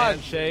a hug.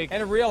 handshake.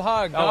 And a real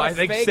hug. Oh, I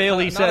think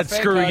Staley said,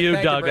 "Screw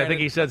you, Doug." I think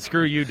he said,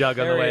 "Screw you, Doug,"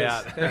 on the way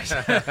out.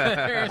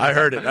 I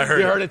heard it. You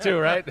heard it too,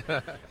 right?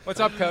 What's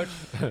up, Coach?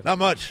 Not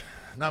much.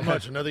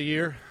 Another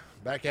year,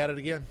 back at it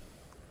again.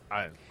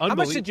 How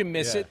much did you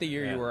miss it the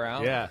year you were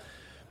out? Yeah.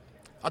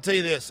 I'll tell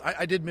you this.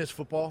 I did miss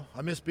football.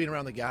 I miss being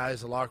around the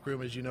guys, the locker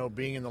room. As you know,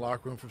 being in the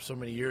locker room for so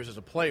many years as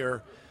a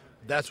player,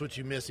 that's what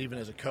you miss even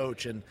as a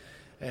coach.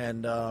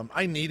 And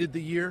I needed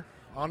the year,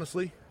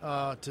 honestly,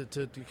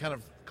 to kind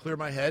of clear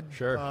my head,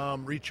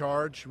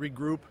 recharge,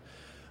 regroup,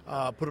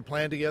 put a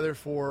plan together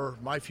for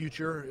my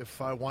future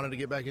if I wanted to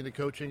get back into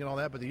coaching and all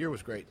that. But the year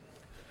was great.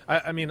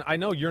 I mean, I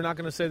know you're not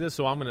going to say this,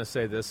 so I'm going to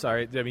say this. All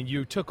right. I mean,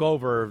 you took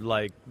over,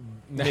 like,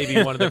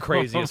 maybe one of the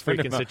craziest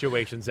freaking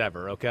situations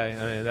ever, okay?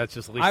 I mean, that's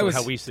just at least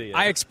how we see it.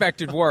 I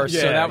expected worse, so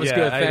that was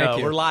good. Thank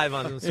you. We're live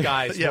on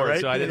Sky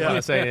Sports, so I didn't want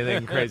to say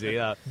anything crazy.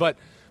 But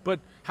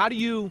how do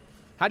you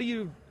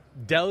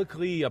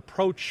delicately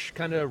approach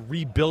kind of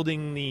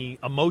rebuilding the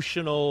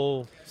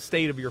emotional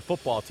state of your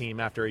football team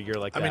after a year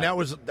like that? I mean,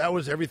 that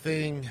was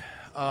everything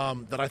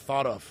that I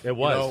thought of. It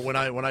was. You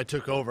know, when I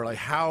took over, like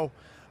how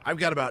 – I've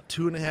got about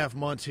 2.5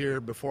 months here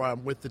before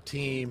I'm with the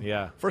team.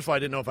 Yeah. First of all, I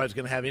didn't know if I was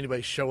going to have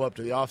anybody show up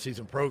to the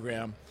offseason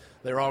program.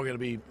 They were all going to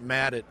be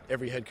mad at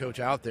every head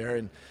coach out there.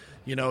 And,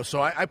 you know, so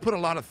I put a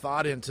lot of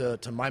thought into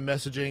my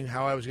messaging,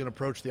 how I was going to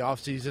approach the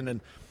offseason.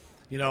 And,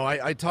 you know,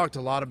 I talked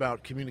a lot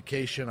about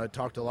communication. I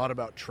talked a lot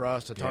about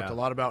trust. I talked a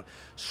lot about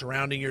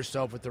surrounding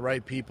yourself with the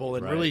right people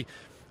and really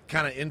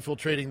kind of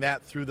infiltrating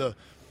that through the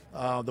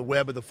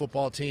web of the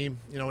football team,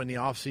 you know, in the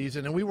offseason.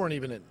 And we weren't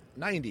even at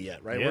 90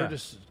 yet, right? We're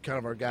just kind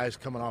of our guys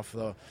coming off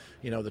the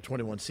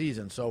 21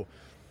 season. So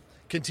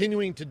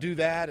continuing to do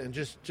that and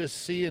just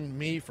seeing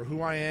me for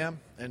who I am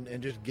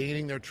and just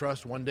gaining their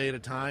trust one day at a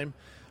time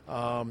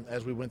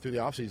as we went through the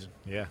offseason.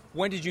 Yeah.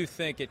 When did you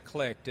think it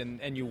clicked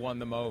and you won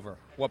them over?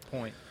 What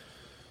point?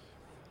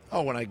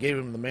 Oh, when I gave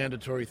him the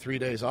mandatory 3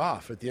 days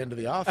off at the end of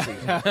the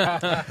offseason.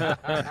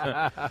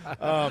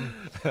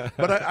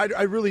 But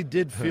I really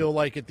did feel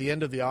like at the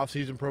end of the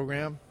offseason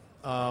program,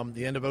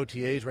 the end of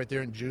OTAs right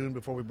there in June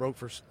before we broke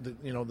for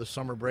the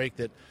summer break,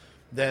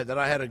 that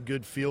I had a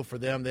good feel for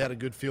them. They had a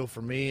good feel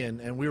for me,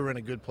 and we were in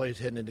a good place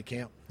heading into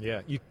camp.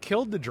 Yeah, you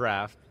killed the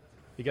draft.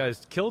 You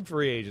guys killed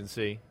free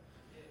agency.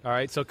 All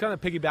right, so kind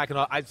of piggybacking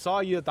off, I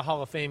saw you at the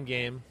Hall of Fame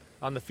game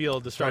on the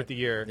field to start the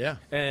year. Yeah.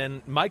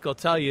 And Mike will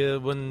tell you,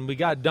 when we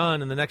got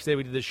done and the next day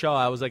we did the show,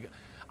 I was like,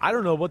 I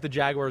don't know what the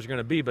Jaguars are going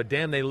to be, but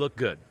damn, they look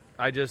good.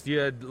 You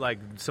had like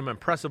some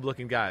impressive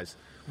looking guys.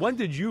 When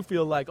did you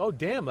feel like, oh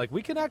damn, like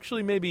we can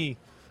actually maybe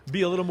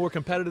be a little more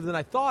competitive than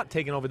I thought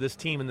taking over this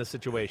team in this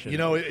situation? You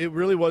know, it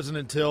really wasn't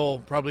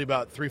until probably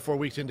about 3-4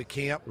 weeks into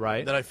camp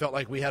that I felt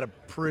like we had a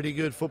pretty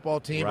good football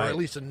team, or at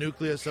least a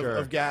nucleus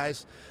of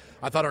guys.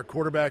 I thought our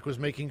quarterback was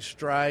making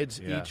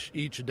strides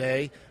each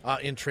day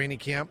in training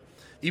camp.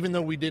 Even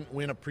though we didn't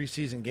win a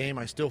preseason game,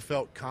 I still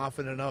felt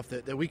confident enough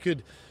that we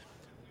could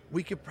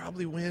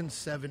probably win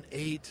 7,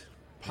 8,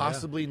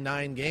 possibly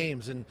 9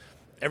 games. And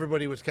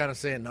everybody was kind of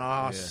saying,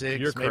 6,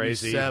 you're maybe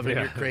crazy. 7,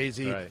 you're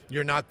crazy. Right.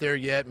 You're not there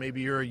yet.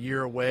 Maybe you're a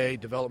year away,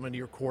 development of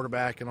your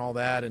quarterback and all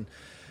that,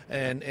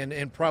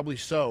 and probably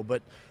so.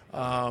 But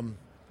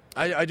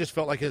I just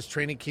felt like as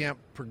training camp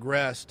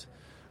progressed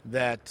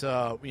that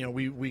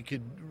we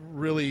could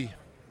really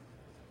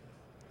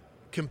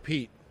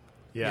compete.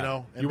 Yeah. You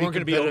know, and you weren't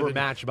going to be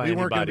overmatched by anybody.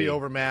 We weren't going to be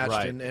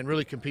overmatched and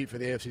really compete for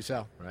the AFC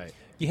South. Right.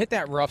 You hit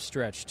that rough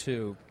stretch,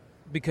 too,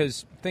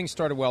 because things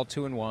started well,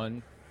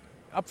 2-1.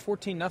 Up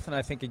 14-0,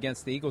 I think,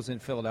 against the Eagles in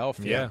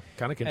Philadelphia. Yeah,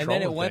 kind of controlling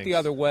And then it went the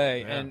other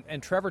way. Yeah.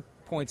 And Trevor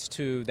points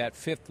to that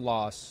 5th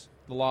loss,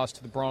 the loss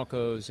to the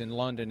Broncos in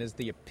London, as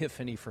the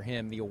epiphany for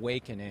him, the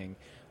awakening.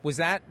 Was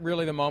that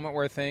really the moment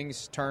where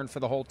things turned for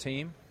the whole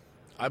team?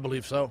 I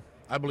believe so.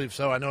 I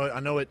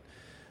know it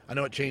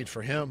changed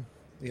for him.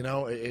 You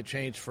know, it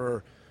changed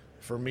for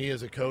me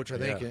as a coach, I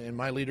think, in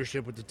my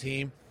leadership with the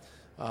team,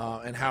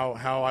 and how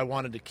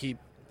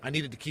I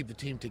needed to keep the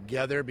team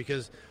together,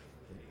 because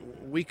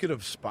we could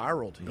have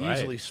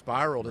easily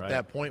spiraled at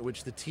that point,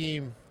 which the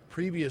team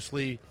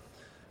previously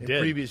in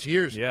previous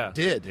years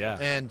did. Yeah.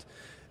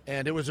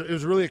 And it was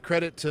really a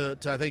credit to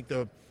I think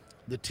the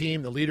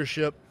team, the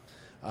leadership.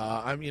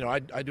 I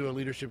do a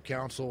leadership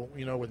council,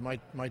 with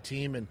my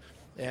team,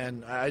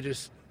 and I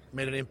just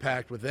made an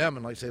impact with them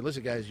and say,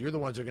 listen, guys, you're the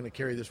ones that are going to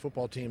carry this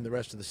football team the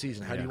rest of the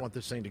season. How do you want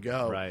this thing to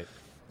go? Right.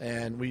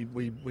 And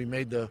we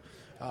made the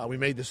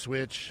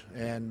switch,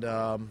 and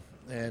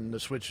the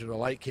switch of the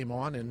light came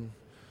on, and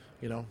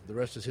the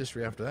rest is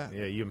history after that.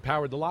 Yeah, you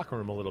empowered the locker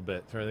room a little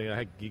bit.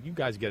 Hey, you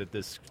guys get at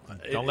this.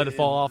 Don't let it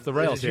fall off the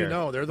rails here.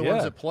 They're the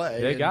ones that play.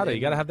 They got it.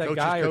 You got to have that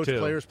guy or two.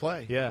 Players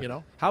play.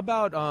 Yeah. How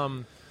about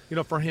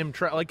for him,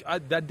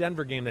 that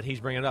Denver game that he's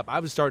bringing up? I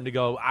was starting to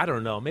go, I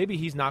don't know. Maybe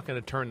he's not going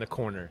to turn the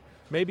corner.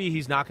 Maybe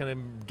he's not going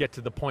to get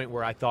to the point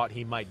where I thought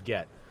he might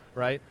get.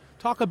 Right.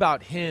 Talk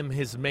about him,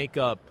 his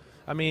makeup.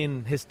 I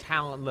mean, his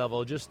talent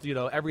level, just,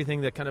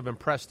 everything that kind of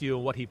impressed you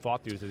and what he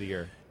fought through the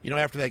year.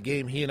 After that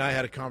game, he and I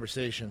had a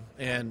conversation,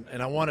 and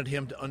I wanted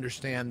him to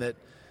understand that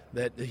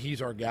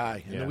he's our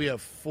guy, and that we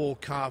have full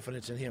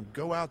confidence in him.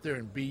 Go out there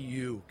and be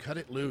you. Cut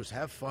it loose.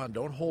 Have fun.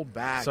 Don't hold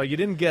back. So you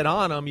didn't get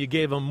on him. You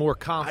gave him more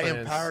confidence.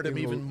 I empowered him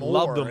even more.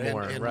 Loved him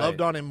more. And right.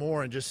 loved on him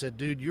more and just said,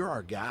 dude, you're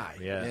our guy.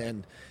 Yeah.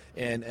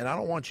 And I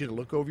don't want you to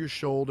look over your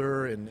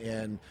shoulder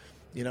and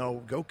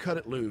go cut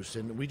it loose.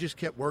 And we just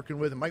kept working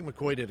with him. Mike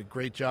McCoy did a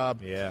great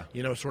job,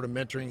 sort of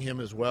mentoring him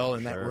as well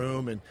in that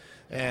room.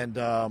 And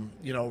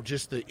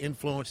just the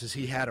influences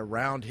he had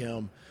around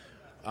him,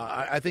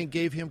 I think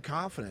gave him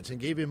confidence and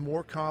gave him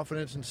more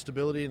confidence and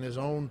stability in his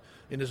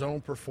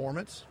own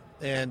performance.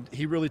 And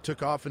he really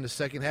took off in the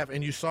second half.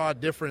 And you saw a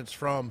difference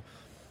from,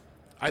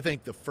 I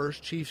think, the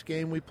first Chiefs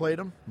game we played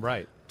him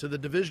to the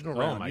divisional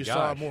round. You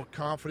saw a more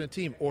confident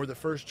team. Or the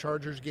first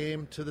Chargers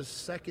game to the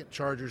second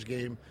Chargers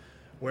game,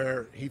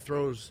 where he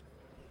throws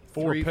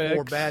four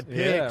bad picks.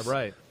 Yeah,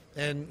 right.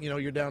 And,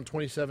 you're down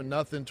 27-0,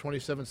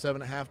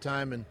 27-7 at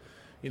halftime, and,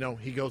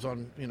 he goes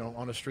on,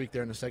 on a streak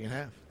there in the second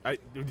half.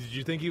 Did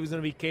you think he was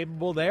going to be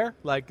capable there?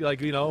 It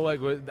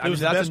was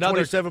the best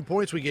 27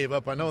 points we gave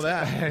up. I know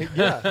that.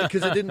 Yeah,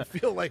 because it didn't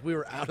feel like we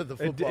were out of the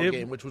football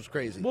game, which was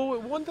crazy.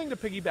 Well, one thing to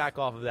piggyback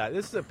off of that,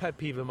 this is a pet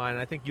peeve of mine,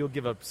 and I think you'll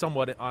give a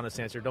somewhat honest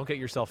answer. Don't get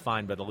yourself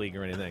fined by the league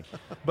or anything.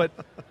 But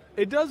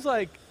it does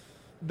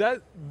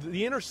that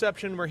the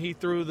interception where he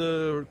threw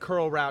the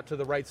curl route to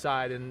the right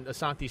side and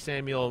Asante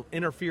Samuel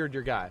interfered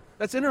your guy.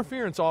 That's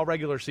interference all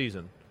regular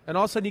season. And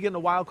all of a sudden you get in a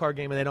wild card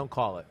game and they don't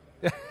call it.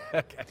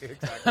 Okay,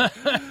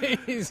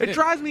 exactly. It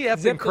drives me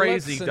effing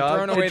crazy,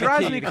 Doug. It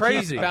drives me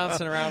crazy.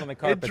 Bouncing around on the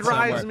carpet. It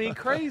drives me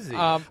crazy.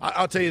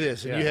 I'll tell you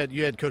this. And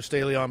you had Coach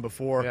Staley on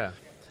before.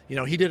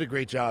 Yeah. He did a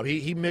great job.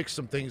 He mixed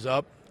some things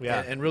up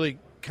and really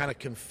kind of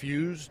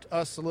confused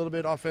us a little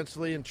bit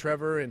offensively, and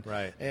Trevor,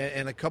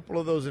 and a couple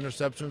of those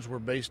interceptions were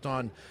based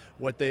on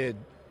what they had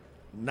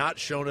not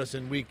shown us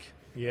in week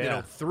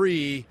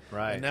 3,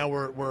 and now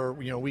we're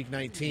week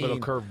 19. Little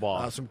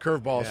curveball, some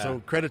curveballs. Yeah.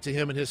 So credit to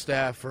him and his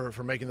staff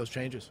for making those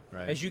changes.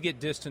 Right. As you get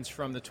distance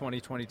from the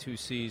 2022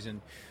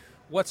 season,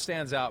 what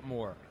stands out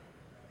more?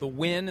 The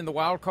win in the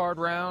wild card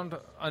round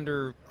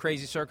under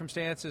crazy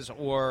circumstances,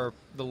 or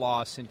the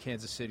loss in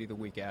Kansas City the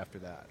week after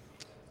that?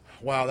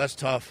 Wow, that's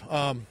tough.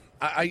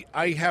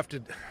 I have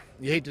to.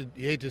 You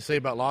hate to say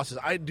about losses.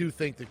 I do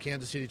think the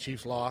Kansas City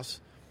Chiefs loss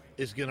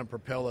is going to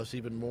propel us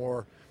even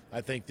more.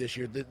 I think this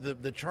year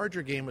the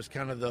Charger game was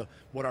kind of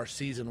what our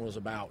season was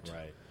about.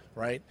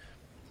 Right.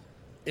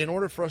 In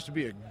order for us to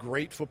be a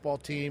great football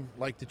team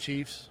like the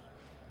Chiefs,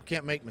 we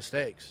can't make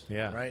mistakes.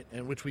 Yeah. Right.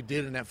 And which we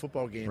did in that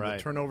football game. Right.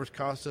 The turnovers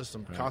cost us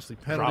some costly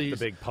penalties.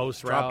 Dropped a big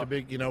post route. Dropped a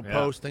big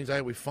post, things like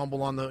that. We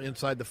fumble on the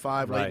inside the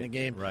 5 late in the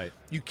game. Right.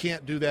 You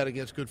can't do that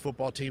against good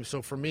football teams.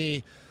 So for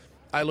me,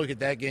 I look at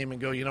that game and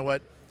go, you know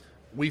what?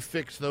 We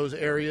fixed those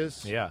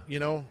areas. Yeah.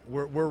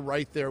 We're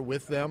right there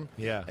with them.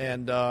 Yeah.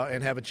 And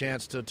have a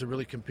chance to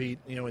really compete,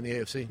 in the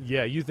AFC.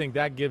 Yeah, you think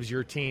that gives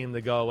your team the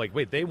go,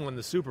 wait, they won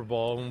the Super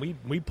Bowl and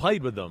we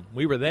played with them.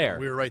 We were there.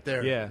 We were right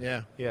there.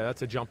 Yeah,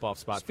 that's a jump-off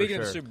spot. Speaking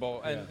for of sure. the Super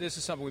Bowl, and this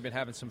is something we've been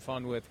having some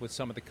fun with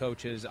some of the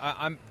coaches,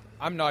 I'm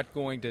not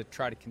going to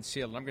try to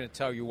conceal it. I'm going to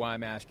tell you why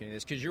I'm asking you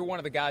this, because you're one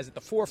of the guys at the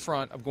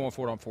forefront of going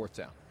for it on fourth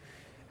down.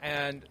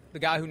 And the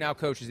guy who now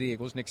coaches the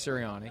Eagles, Nick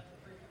Sirianni,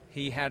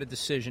 he had a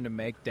decision to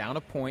make, down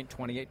a point,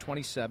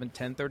 28-27,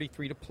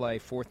 10:33 to play,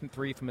 4th and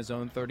 3 from his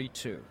own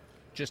 32.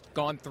 Just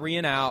gone 3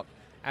 and out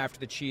after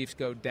the Chiefs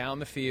go down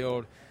the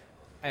field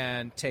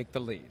and take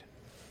the lead.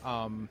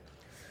 And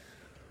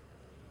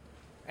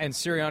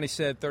Sirianni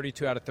said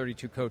 32 out of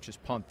 32 coaches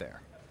punt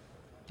there.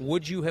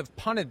 Would you have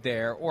punted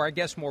there, or I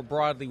guess more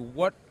broadly,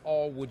 what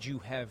all would you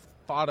have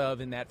thought of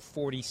in that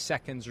 40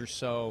 seconds or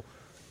so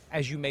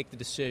as you make the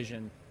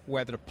decision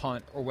whether to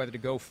punt or whether to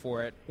go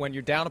for it when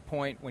you're down a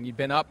point, when you've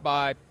been up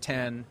by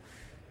 10,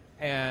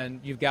 and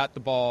you've got the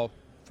ball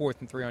 4th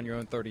and 3 on your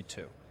own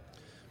 32?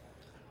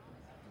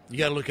 You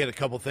got to look at a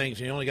couple things.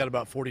 You only got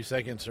about 40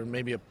 seconds or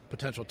maybe a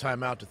potential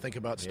timeout to think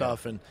about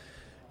stuff. And,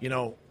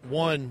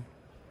 one,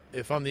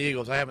 if I'm the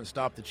Eagles, I haven't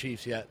stopped the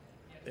Chiefs yet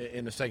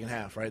in the second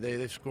half, right?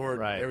 They've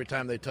scored every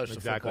time they touched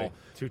the football.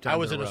 2 times I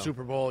was in a row.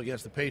 Super Bowl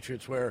against the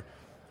Patriots where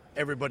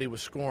everybody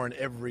was scoring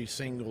every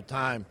single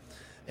time.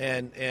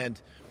 And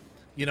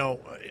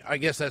I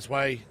guess that's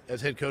why,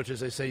 as head coaches,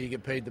 they say you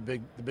get paid the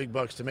big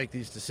bucks to make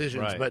these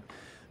decisions. Right.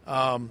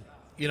 But,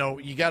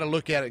 you got to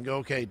look at it and go,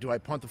 okay, do I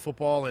punt the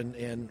football?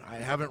 And I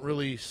haven't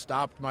really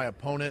stopped my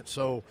opponent,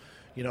 so,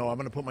 I'm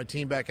going to put my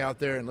team back out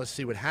there and let's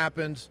see what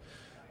happens.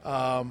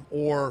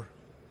 Or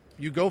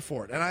you go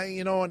for it.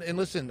 And and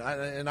listen,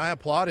 I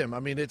applaud him. I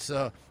mean, it's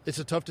a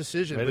tough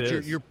decision,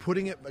 but you're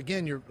putting it,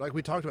 again, you're like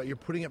we talked about, you're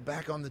putting it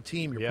back on the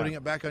team. You're putting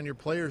it back on your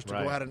players to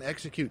go out and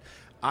execute.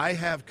 I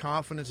have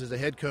confidence as a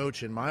head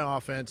coach in my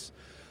offense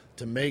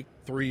to make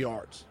 3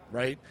 yards,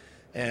 right?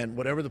 And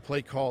whatever the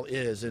play call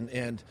is,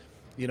 and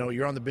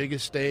you're on the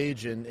biggest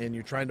stage and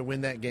you're trying to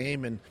win that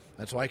game, and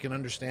that's why I can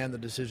understand the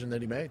decision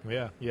that he made.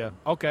 Yeah.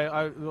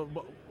 Okay.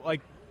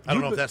 I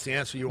don't know if that's the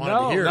answer you wanted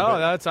to hear. No,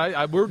 that's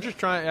we're just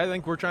trying. I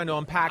think we're trying to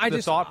unpack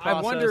the thought process.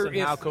 I wonder and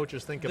if how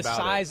coaches think about the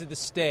size of the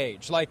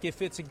stage. Like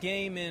if it's a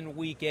game in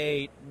Week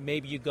 8,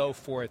 maybe you go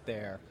for it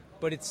there.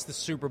 But it's the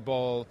Super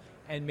Bowl,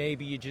 and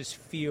maybe you just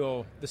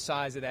feel the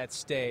size of that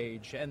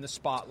stage and the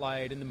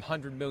spotlight and the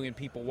 100 million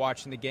people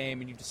watching the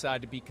game, and you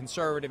decide to be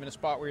conservative in a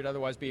spot where you'd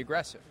otherwise be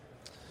aggressive.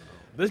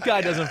 This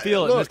guy doesn't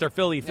feel it, Mr.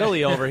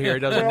 Philly over here. He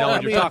doesn't know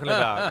what you're talking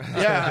about.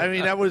 Yeah, I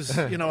mean, that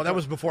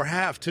was before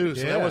half, too,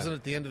 so that wasn't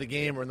at the end of the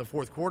game or in the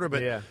fourth quarter,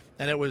 but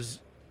and it was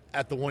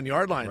at the 1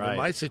 yard line in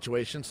my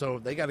situation, so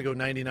they got to go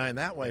 99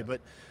 that way. But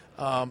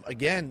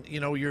again,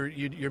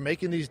 you're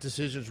making these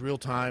decisions real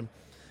time.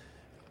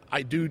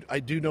 I do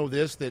know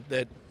this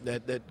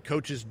that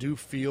coaches do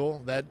feel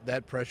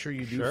that pressure.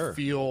 You do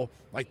feel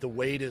like the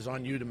weight is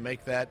on you to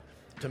make that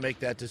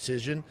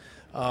decision.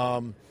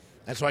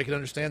 And so I can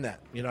understand that.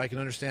 I can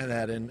understand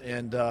that.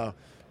 And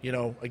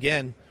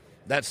again,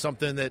 that's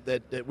something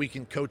that we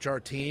can coach our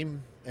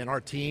team and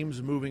our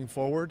teams moving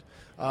forward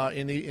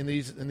in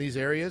these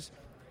areas.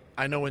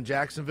 I know in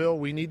Jacksonville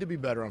we need to be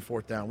better on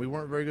fourth down. We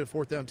weren't a very good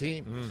fourth down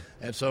team.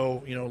 And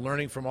so,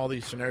 learning from all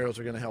these scenarios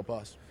are going to help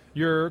us.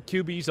 Your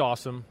QB's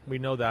awesome. We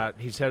know that.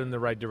 He's heading in the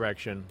right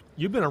direction.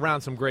 You've been around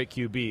some great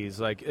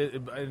QBs.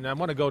 And I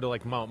want to go to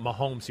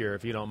Mahomes here,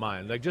 if you don't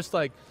mind.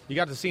 You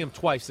got to see him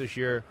twice this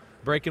year.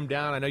 Break him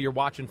down. I know you're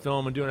watching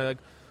film and doing it.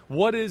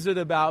 What is it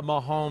about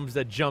Mahomes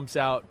that jumps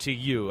out to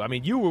you? I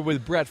mean, you were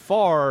with Brett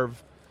Favre.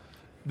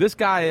 This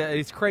guy,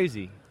 he's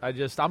crazy.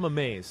 I'm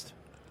amazed.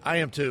 I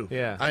am too.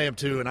 Yeah, I am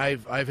too. And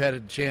I've had a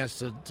chance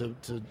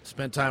to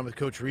spend time with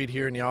Coach Reid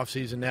here in the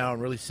offseason now,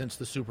 and really since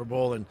the Super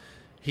Bowl, and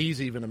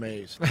he's even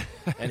amazed.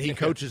 And he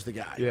coaches the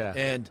guy. Yeah.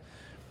 And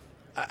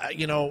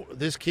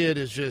this kid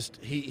is just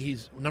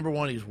he's number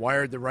one. He's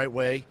wired the right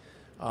way.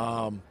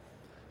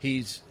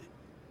 He's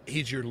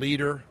your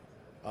leader.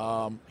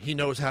 He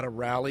knows how to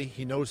rally.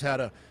 He knows how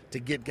to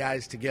get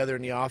guys together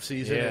in the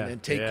offseason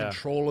and take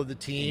control of the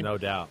team. No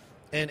doubt.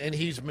 And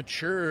he's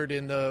matured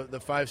in the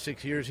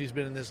 5-6 years he's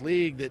been in this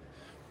league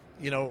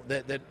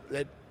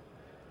that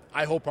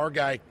I hope our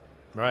guy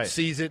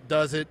sees it,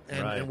 does it,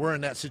 and we're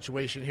in that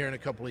situation here in a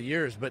couple of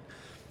years. But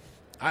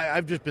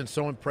I've just been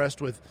so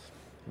impressed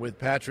with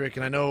Patrick,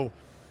 and I know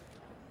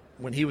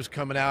when he was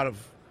coming out of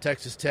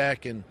Texas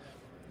Tech, and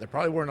there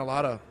probably weren't a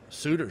lot of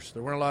suitors.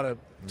 There weren't a lot of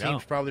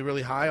teams probably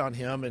really high on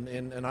him,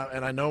 and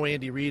I know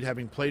Andy Reid,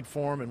 having played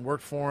for him and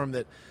worked for him,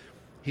 that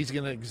he's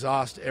going to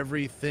exhaust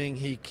everything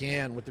he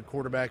can with the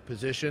quarterback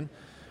position.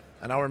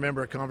 And I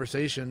remember a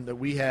conversation that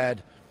we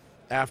had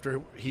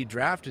after he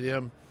drafted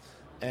him,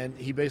 and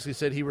he basically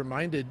said he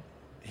reminded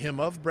him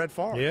of Brett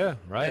Favre. Yeah,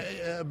 right.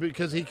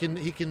 Because he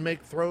can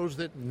make throws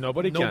that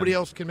nobody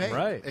else can make.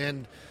 Right.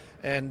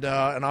 And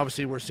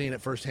obviously we're seeing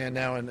it firsthand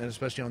now, and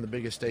especially on the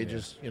biggest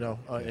stages, in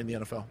the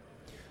NFL.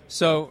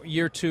 So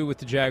year 2 with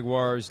the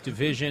Jaguars,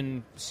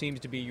 division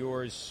seems to be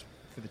yours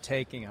for the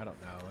taking. I don't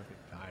know.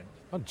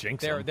 I'm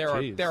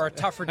jinxing. There are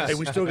tougher. Hey,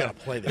 we still got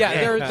to play that.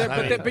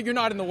 Yeah, but you're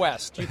not in the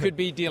West. You could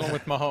be dealing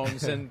with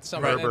Mahomes and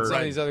some of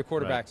these other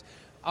quarterbacks.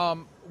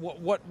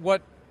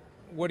 Right.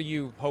 What are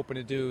you hoping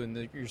to do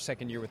in your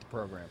second year with the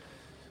program?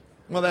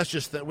 Well, that's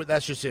just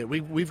it.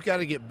 We've got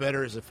to get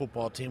better as a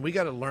football team. We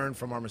got to learn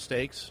from our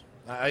mistakes.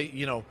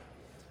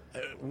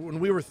 When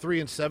we were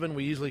 3-7,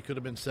 we easily could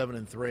have been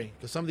 7-3.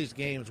 Because some of these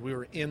games, we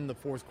were in the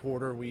fourth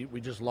quarter, we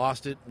just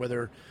lost it.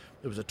 Whether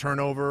it was a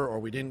turnover or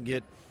we didn't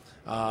get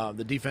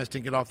the defense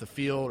didn't get off the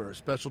field or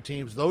special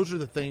teams. Those are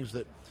the things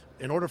that,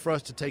 in order for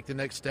us to take the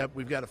next step,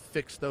 we've got to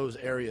fix those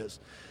areas.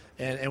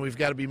 And we've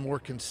got to be more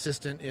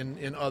consistent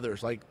in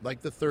others, like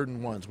the 3rd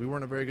and 1s. We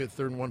weren't a very good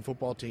 3rd and 1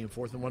 football team,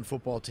 4th and 1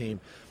 football team.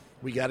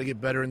 We got to get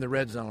better in the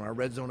red zone. Our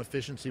red zone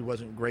efficiency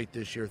wasn't great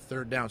this year,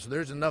 3rd down. So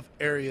there's enough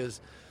areas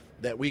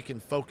that we can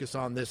focus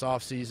on this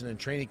offseason and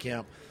training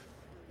camp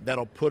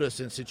that'll put us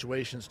in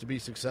situations to be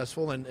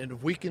successful. And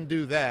if we can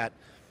do that,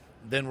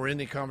 then we're in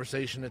the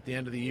conversation at the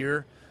end of the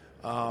year.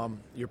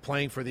 You're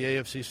playing for the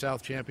AFC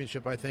South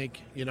Championship, I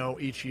think,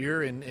 each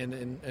year,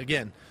 and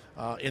again,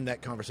 in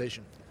that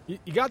conversation.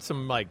 You got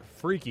some,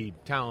 freaky,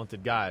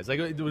 talented guys.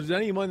 Was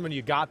anyone when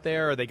you got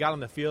there or they got on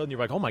the field and you're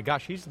like, oh, my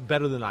gosh, he's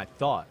better than I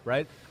thought,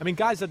 right? I mean,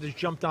 guys that just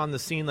jumped on the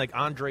scene like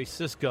Andre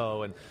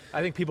Sisco, and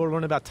I think people are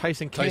learning about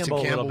Tyson Campbell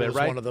a little bit, was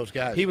right? One of those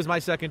guys. He was my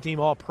second-team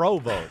All-Pro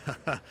vote,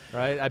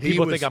 right?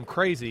 People think I'm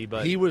crazy,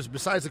 but he was,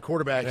 besides the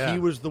quarterback, he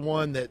was the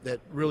one that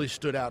really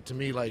stood out to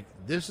me. Like,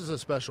 this is a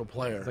special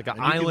player. It's like an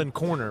island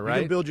corner, right?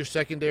 You can build your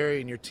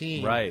secondary and your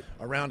team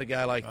around a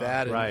guy like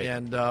that,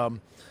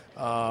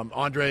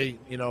 Andre,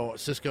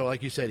 Sisco,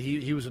 like you said,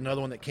 he was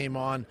another one that came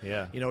on,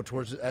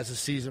 towards as the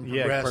season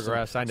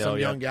progressed. I know, some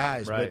young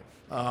guys, right.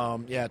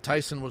 But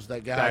Tyson was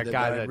that guy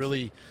that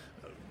really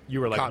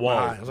you were like, caught whoa,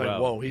 my eye. I was like,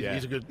 whoa,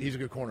 he's a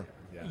good corner.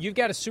 Yeah. You've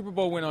got a Super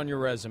Bowl win on your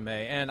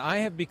resume, and I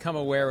have become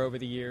aware over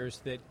the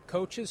years that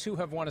coaches who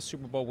have won a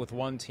Super Bowl with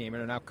one team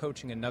and are now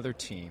coaching another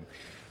team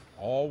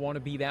all want to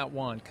be that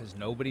one because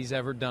nobody's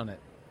ever done it.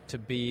 to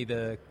be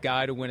the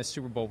guy to win a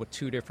Super Bowl with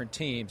two different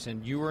teams,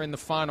 and you were in the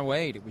final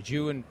 8. It was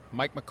you and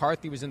Mike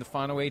McCarthy was in the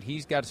final 8.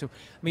 He's got to. I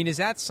mean, is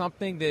that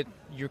something that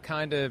that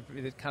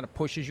kind of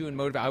pushes you and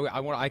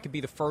motivates? I could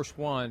be the first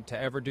one to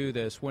ever do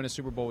this, win a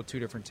Super Bowl with two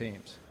different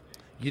teams.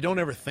 You don't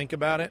ever think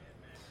about it,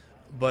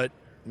 but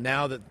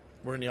now that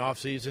we're in the off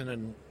season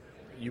and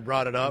you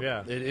brought it up,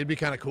 it'd be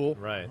kind of cool,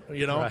 right?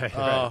 You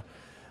know,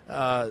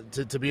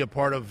 to be a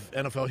part of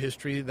NFL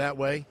history that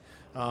way.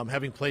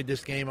 Having played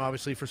this game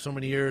obviously for so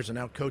many years and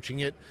now coaching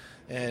it,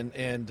 and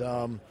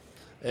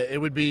it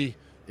would be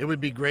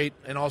great,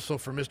 and also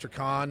for Mr.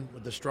 Khan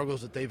with the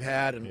struggles that they've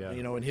had, and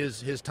you know, in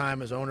his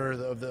time as owner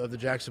of the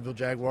Jacksonville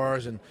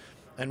Jaguars, and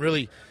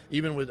really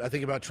even with, I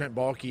think about Trent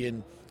Baalke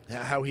and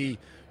how he,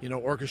 you know,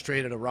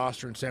 orchestrated a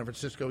roster in San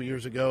Francisco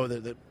years ago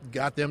that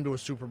got them to a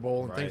Super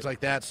Bowl and things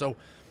like that. So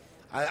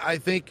I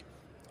think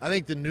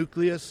the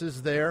nucleus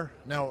is there.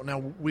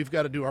 Now we've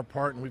got to do our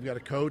part, and we've got to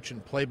coach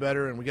and play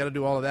better, and we got to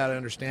do all of that. I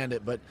understand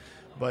it, but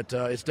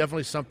it's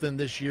definitely something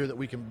this year that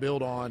we can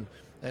build on,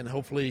 and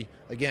hopefully,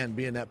 again,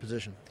 be in that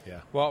position.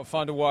 Yeah. Well,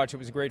 fun to watch. It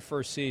was a great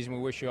first season. We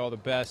wish you all the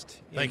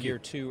best in Thank you. year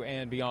 2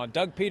 and beyond.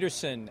 Doug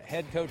Pederson,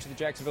 head coach of the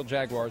Jacksonville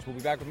Jaguars. We'll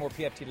be back with more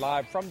PFT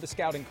Live from the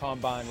Scouting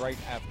Combine right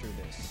after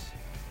this.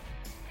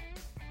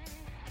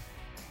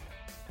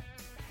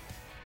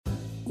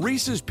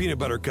 Reese's Peanut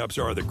Butter Cups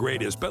are the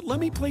greatest, but let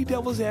me play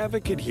devil's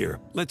advocate here.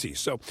 Let's see.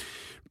 So,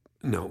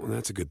 no,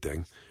 that's a good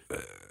thing.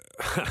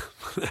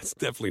 That's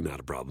definitely not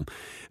a problem.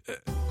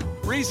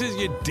 Reese's,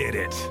 you did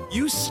it.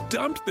 You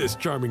stumped this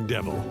charming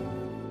devil.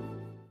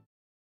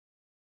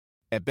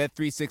 At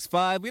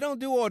Bet365, we don't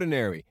do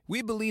ordinary.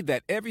 We believe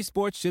that every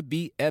sport should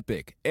be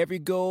epic. Every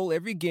goal,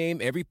 every game,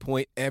 every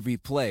point, every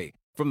play.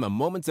 From the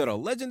moments that are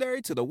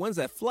legendary to the ones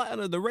that fly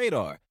under the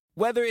radar.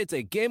 Whether it's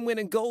a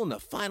game-winning goal in the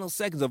final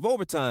seconds of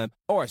overtime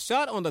or a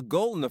shot on the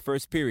goal in the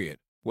first period.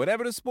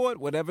 Whatever the sport,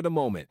 whatever the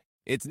moment.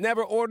 It's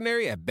never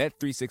ordinary at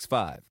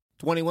Bet365.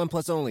 21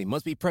 plus only.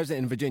 Must be present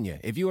in Virginia.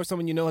 If you or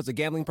someone you know has a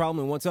gambling problem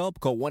and wants help,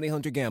 call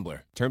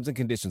 1-800-GAMBLER. Terms and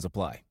conditions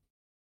apply.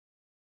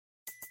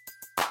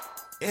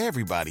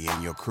 Everybody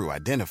in your crew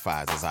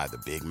identifies as either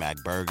Big Mac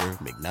Burger,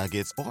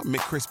 McNuggets, or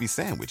McCrispy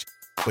Sandwich.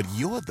 But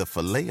you're the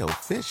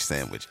Filet-O-Fish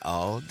Sandwich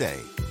all day.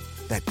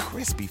 That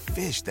crispy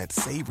fish, that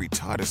savory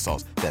tartar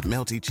sauce, that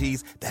melty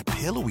cheese, that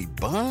pillowy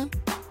bun.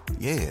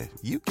 Yeah,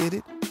 you get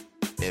it.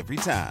 Every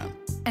time.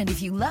 And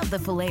if you love the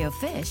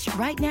Filet-O-Fish,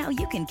 right now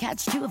you can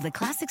catch 2 of the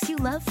classics you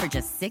love for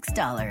just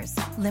 $6.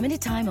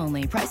 Limited time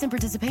only. Price and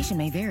participation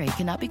may vary.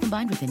 Cannot be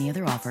combined with any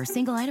other offer.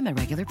 Single item at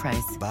regular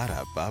price.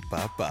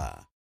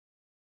 Ba-da-ba-ba-ba.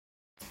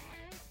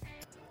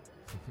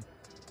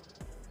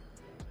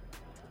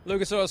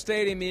 Lucas Oil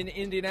Stadium in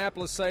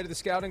Indianapolis, site of the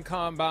Scouting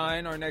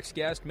Combine. Our next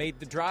guest made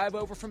the drive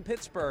over from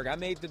Pittsburgh. I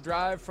made the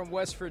drive from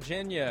West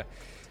Virginia.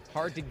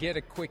 Hard to get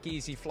a quick,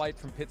 easy flight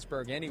from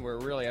Pittsburgh anywhere,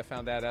 really. I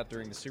found that out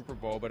during the Super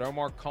Bowl. But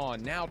Omar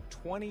Khan, now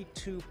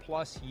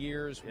 22-plus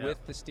years with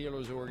the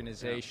Steelers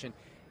organization.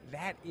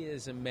 That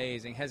is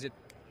amazing. Has it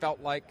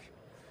felt like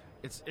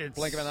it's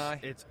blink of an eye?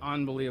 It's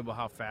unbelievable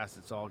how fast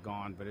it's all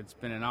gone. But it's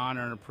been an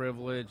honor and a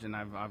privilege, and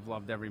I've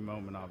loved every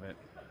moment of it.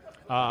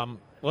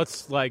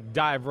 Let's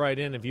dive right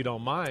in if you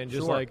don't mind.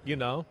 Just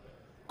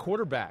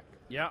quarterback.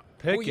 Yeah.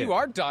 Pick well, you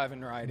are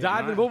diving right in.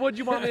 Diving. Well, what do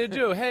you want me to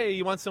do? Hey,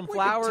 you want some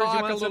flowers? We could talk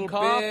you want a little some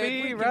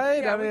coffee? bit.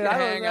 Right? I mean,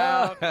 hang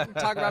out.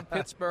 Talk about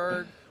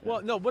Pittsburgh.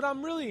 Well, no, but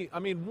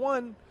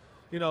one,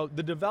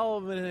 the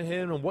development in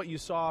him and what you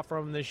saw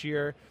from him this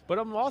year. But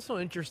I'm also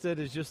interested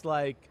is just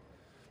the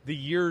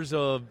years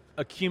of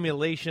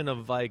accumulation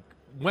of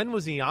when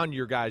was he on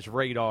your guys'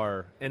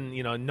 radar and,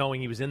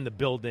 knowing he was in the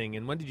building?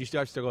 And when did you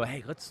start to go,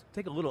 hey, let's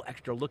take a little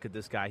extra look at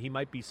this guy. He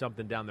might be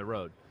something down the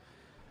road.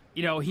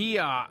 He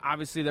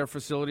obviously their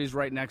facilities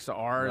right next to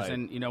ours, right.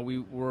 And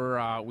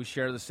we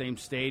share the same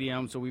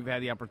stadium, so we've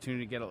had the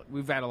opportunity to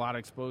we've had a lot of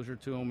exposure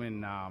to him,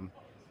 and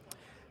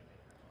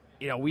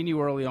we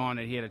knew early on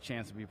that he had a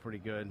chance to be pretty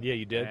good. Yeah,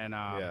 you did, and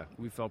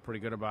we felt pretty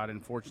good about it.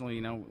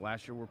 Unfortunately,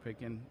 last year we're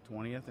picking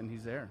 20th, and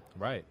he's there.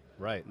 Right.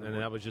 And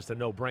that was just a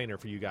no-brainer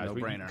for you guys.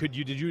 No-brainer.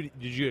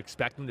 Did you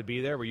expect him to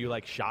be there? Were you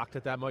shocked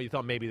at that moment? You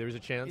thought maybe there was a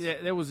chance? Yeah,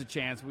 there was a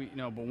chance.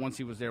 But once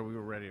he was there, we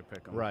were ready to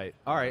pick him. Right.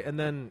 All right. And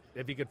then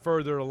if you could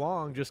further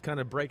along, just kind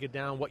of break it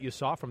down what you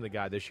saw from the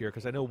guy this year,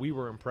 because I know we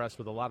were impressed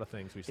with a lot of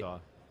things we saw.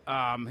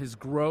 His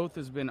growth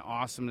has been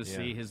awesome to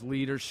see. His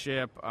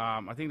leadership.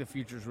 I think the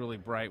future is really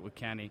bright with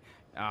Kenny.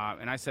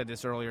 And I said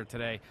this earlier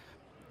today.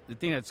 The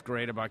thing that's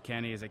great about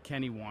Kenny is that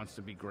Kenny wants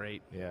to be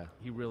great. Yeah.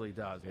 He really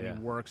does. And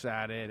he works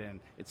at it,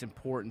 and it's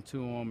important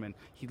to him, and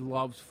he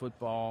loves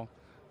football.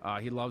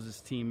 He loves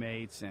his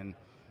teammates, and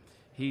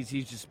he's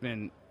just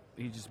been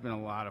a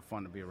lot of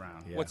fun to be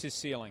around. Yeah. What's his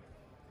ceiling?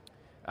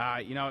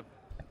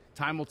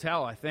 Time will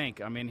tell, I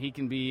think. I mean, he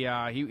can be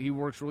he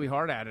works really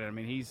hard at it. I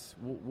mean,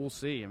 we'll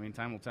see. I mean,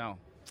 time will tell.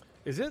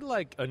 Is it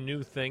a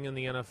new thing in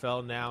the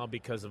NFL now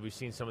because we've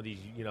seen some of these,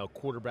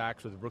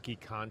 quarterbacks with rookie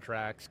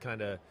contracts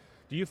kind of –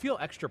 do you feel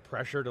extra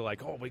pressure to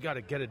we got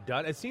to get it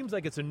done? It seems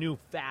like it's a new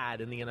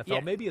fad in the NFL. Yeah.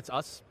 Maybe it's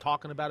us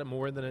talking about it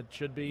more than it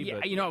should be. Yeah,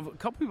 but. A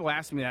couple people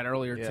asked me that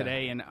earlier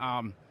today, and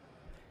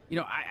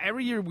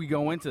every year we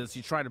go into this,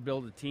 you try to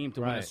build a team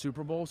to win a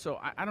Super Bowl. So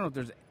I don't know if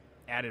there's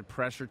added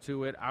pressure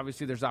to it.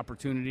 Obviously, there's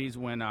opportunities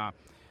when a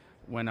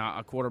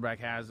quarterback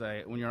has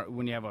when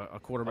you have a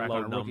quarterback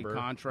on a rookie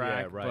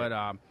contract.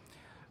 But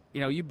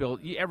you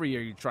build every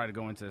year. You try to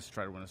go into this,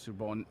 try to win a Super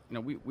Bowl.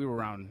 And we were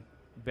around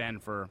Ben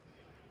for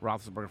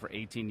Roethlisberger for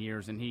 18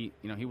 years, and he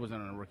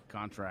wasn't on a rookie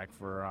contract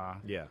for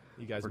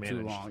you guys for managed.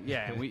 too long.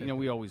 Yeah, and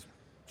we always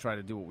try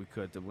to do what we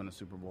could to win a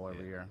Super Bowl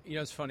every year.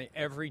 It's funny.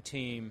 Every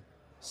team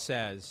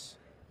says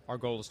our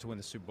goal is to win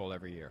the Super Bowl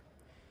every year.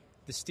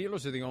 The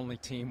Steelers are the only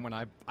team when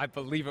I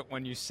believe it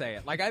when you say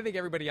it. Like, I think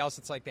everybody else,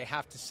 it's like they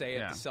have to say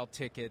it to sell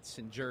tickets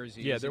and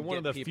jerseys. Yeah, they're one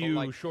of the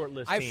few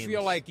short-list teams. I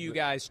feel like you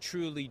guys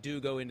truly do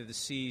go into the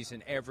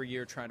season every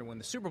year trying to win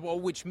the Super Bowl,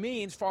 which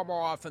means far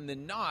more often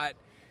than not,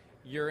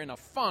 you're in a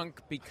funk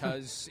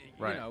because,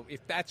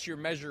 if that's your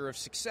measure of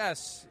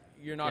success,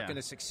 you're not going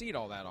to succeed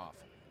all that often.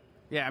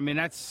 Yeah, I mean,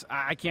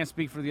 I can't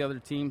speak for the other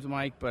teams,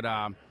 Mike, but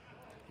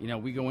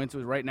we go into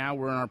it right now.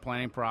 We're in our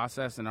planning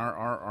process, and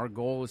our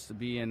goal is to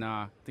be in,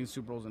 I think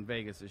Super Bowl's in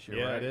Vegas this year.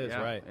 Yeah, right? it is,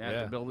 right.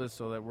 Yeah, to build this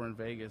so that we're in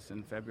Vegas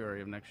in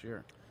February of next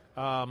year.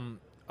 I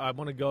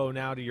want to go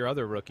now to your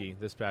other rookie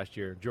this past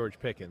year, George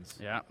Pickens.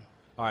 Yeah.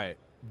 All right.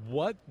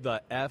 What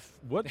the F?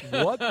 What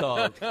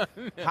the?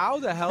 How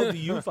the hell do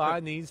you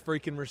find these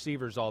freaking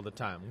receivers all the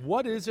time?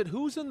 What is it?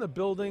 Who's in the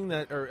building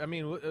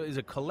is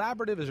it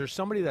collaborative? Is there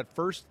somebody that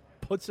first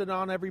puts it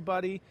on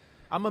everybody?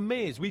 I'm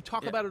amazed. We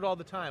talk about it all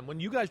the time.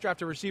 When you guys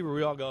draft a receiver,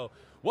 we all go,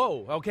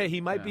 whoa, okay,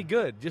 he might be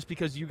good, just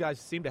because you guys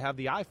seem to have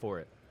the eye for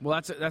it. Well,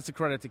 that's a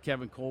credit to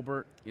Kevin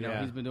Colbert.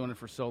 He's been doing it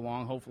for so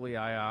long. Hopefully,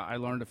 I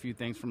learned a few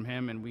things from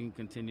him, and we can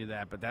continue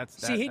that. But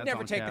he'd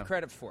never take the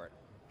credit for it.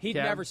 He'd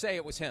never say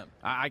it was him.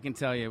 I can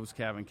tell you it was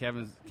Kevin.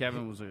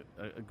 Kevin was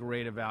a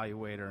great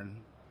evaluator, and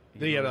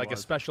he had a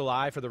special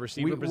eye for the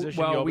receiver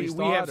position. Well, we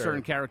have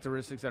certain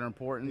characteristics that are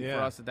important for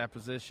us at that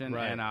position,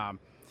 right. And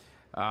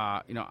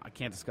I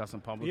can't discuss them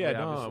publicly. Yeah,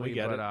 no, we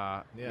get it.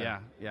 Well,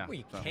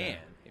 you can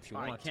if you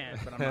want. I can,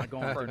 but I'm not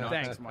going for it.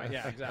 Thanks, Mike.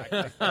 Yeah, exactly.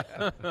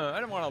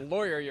 I don't want to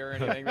lawyer you or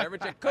anything there,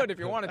 but you could if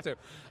you wanted to.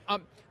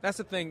 That's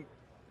the thing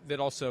that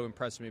also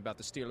impressed me about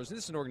the Steelers.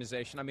 This is an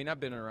organization. I mean, I've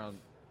been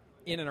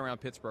in and around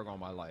Pittsburgh all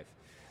my life.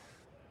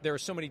 There are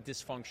so many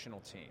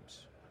dysfunctional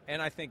teams,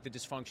 and I think the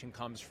dysfunction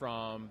comes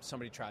from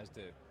somebody tries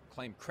to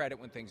claim credit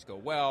when things go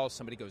well,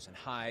 somebody goes and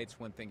hides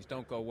when things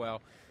don't go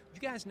well.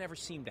 You guys never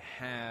seem to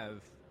have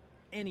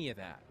any of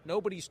that.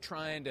 Nobody's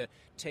trying to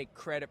take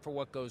credit for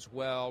what goes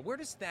well. Where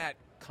does that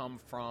come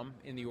from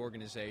in the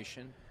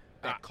organization,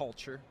 that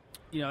culture?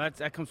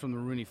 That comes from the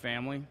Rooney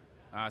family.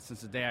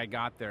 Since the day I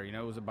got there,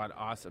 it was about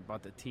us,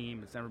 about the team.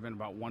 It's never been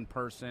about one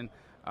person.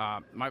 I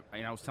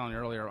was telling you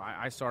earlier,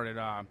 I started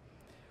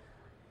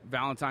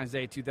Valentine's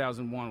Day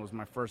 2001 was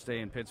my first day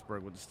in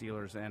Pittsburgh with the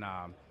Steelers, and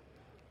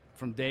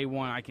from day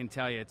one, I can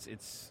tell you,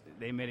 it's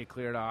they made it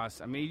clear to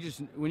us. I mean, you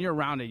just when you're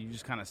around it, you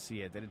just kind of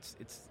see it that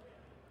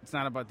it's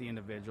not about the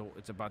individual,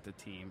 it's about the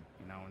team,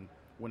 and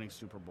winning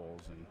Super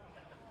Bowls, and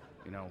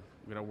we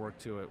got to work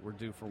to it. We're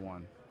due for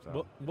one.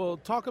 So. Well,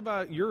 talk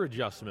about your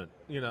adjustment.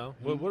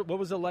 What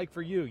was it like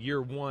for you, year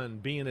one,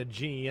 being a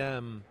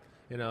GM?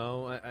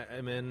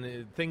 I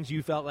mean, things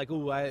you felt like,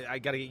 I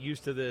got to get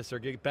used to this or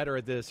get better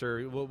at this,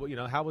 or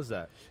how was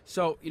that?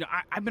 So,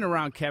 I've been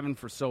around Kevin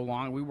for so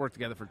long. We worked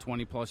together for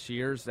 20 plus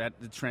years that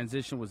the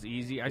transition was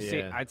easy.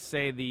 I'd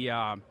say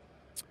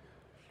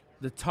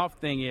the tough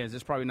thing is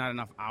there's probably not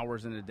enough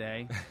hours in a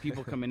day.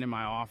 People come into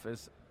my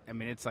office. I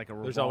mean, it's like a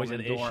there's always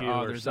an door.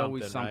 issue. There's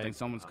always something. Right?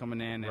 Someone's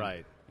coming in, and,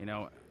 right?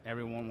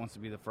 Everyone wants to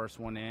be the first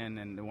one in,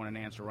 and they want an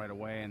answer right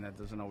away, and that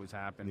doesn't always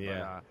happen.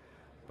 Yeah.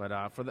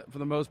 But for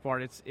the most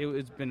part, it's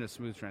been a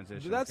smooth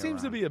transition. That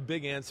seems to be a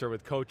big answer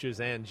with coaches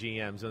and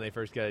GMs when they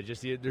first get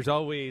it. There's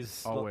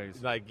always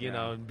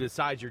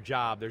besides your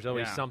job, there's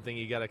always something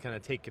you got to kind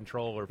of take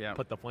control or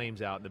put the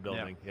flames out in the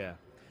building. Yeah.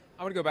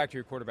 I want to go back to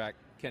your quarterback,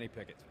 Kenny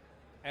Pickett,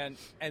 and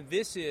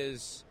this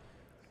is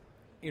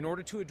in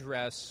order to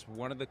address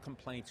one of the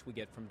complaints we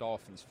get from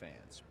Dolphins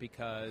fans,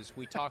 because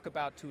we talk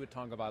about Tua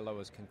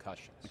Tagovailoa's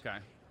concussions. Okay.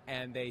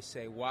 And they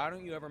say, why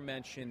don't you ever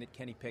mention that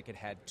Kenny Pickett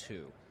had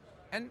two?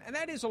 And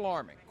that is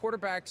alarming.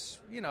 Quarterbacks,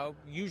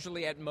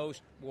 usually at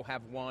most will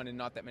have one, and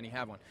not that many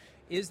have one.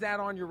 Is that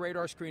on your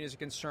radar screen as a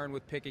concern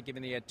with Pickett,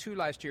 given he had two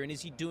last year? And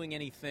is he doing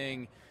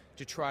anything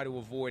to try to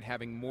avoid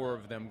having more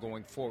of them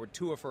going forward?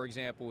 Tua, for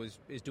example, is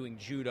doing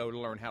judo to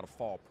learn how to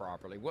fall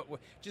properly.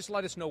 Just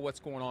let us know what's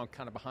going on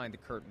kind of behind the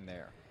curtain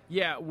there.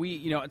 Yeah,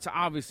 it's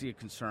obviously a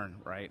concern,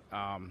 right?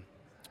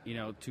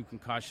 Two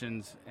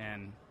concussions,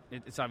 and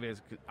it's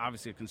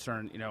obviously a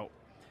concern.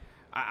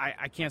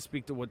 I can't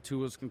speak to what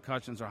Tua's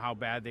concussions or how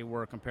bad they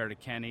were compared to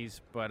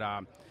Kenny's, but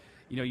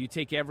you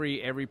take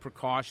every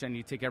precaution,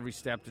 you take every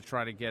step to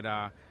try to get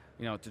to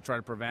try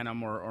to prevent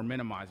them or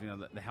minimize.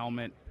 The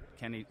helmet.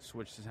 Kenny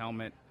switched his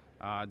helmet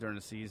during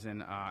the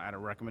season at a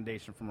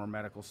recommendation from our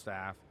medical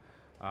staff.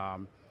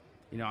 I'm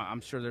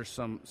sure there's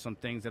some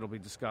things that will be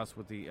discussed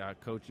with the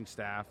coaching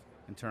staff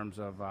in terms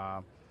of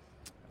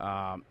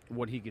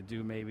what he could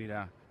do maybe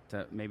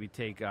to maybe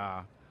take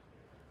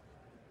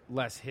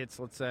less hits,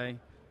 let's say.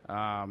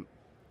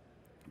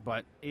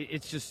 But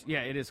it's just,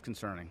 it is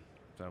concerning.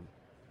 So.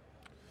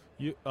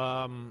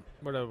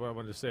 What I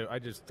wanted to say, I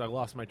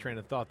lost my train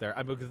of thought there.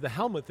 Because the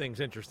helmet thing's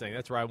interesting.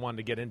 That's where I wanted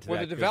to get into that.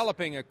 They're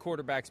developing a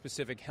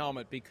quarterback-specific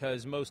helmet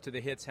because most of the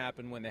hits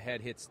happen when the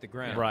head hits the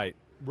ground. Right.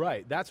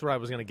 That's where I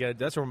was going to get.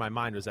 That's where my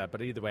mind was at.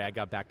 But either way, I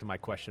got back to my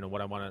question of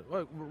what I want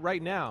to.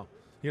 Right now,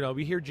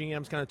 we hear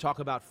GMs kind of talk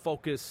about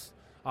focus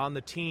on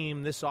the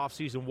team this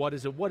offseason. What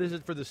is it? What is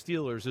it for the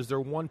Steelers? Is there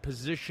one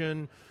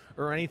position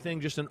or anything,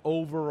 just an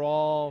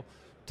overall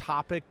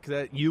topic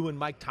that you and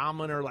Mike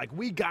Tomlin are like,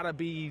 we got to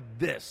be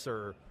this?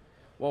 Or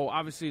well,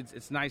 obviously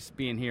it's nice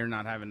being here,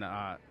 not having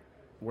to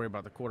worry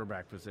about the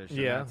quarterback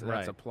position.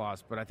 That's a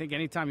plus. But I think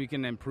anytime you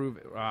can improve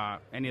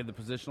any of the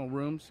positional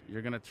rooms,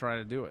 you're going to try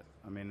to do it.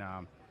 I mean,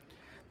 I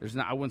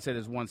wouldn't say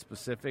there's one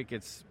specific.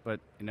 But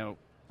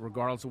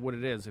regardless of what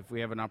it is, if we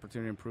have an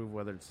opportunity to improve,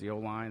 whether it's the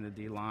O-line, the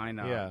D-line,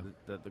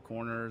 the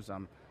corners,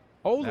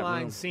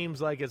 O-line seems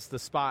like it's the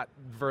spot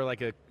for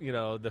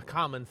the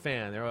common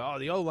fan. They're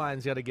the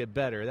O-line's got to get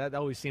better. That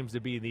always seems to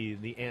be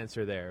the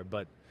answer there.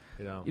 But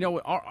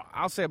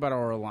I'll say about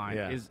our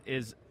O-line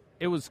is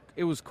it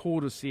was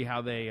cool to see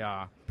how they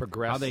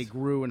progressed, how they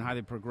grew, and how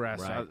they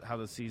progressed, how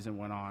the season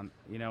went on.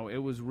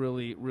 It was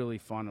really, really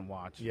fun to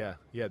watch. Yeah,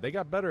 they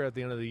got better at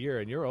the end of the year,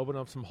 and you're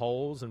opening up some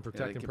holes and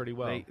protecting pretty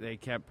well. They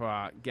kept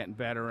getting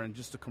better, and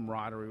just the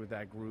camaraderie with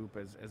that group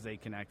as they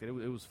connected.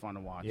 It was fun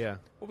to watch. Yeah.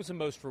 What was the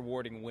most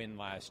rewarding win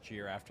last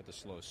year after the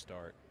slow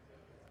start?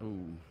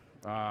 Ooh,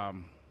 that's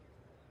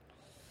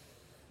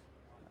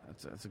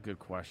a good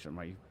question,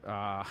 Mike.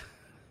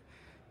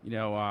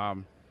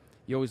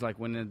 You always like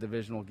winning the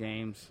divisional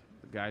games.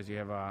 The guys you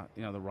have,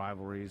 the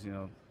rivalries.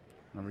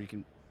 Remember you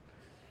can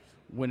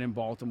win in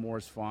Baltimore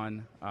is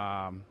fun.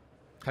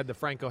 Had the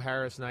Franco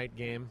Harris night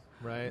game,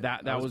 right?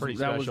 That was pretty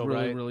special, special,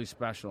 really, right? really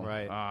special.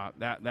 Right.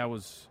 There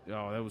was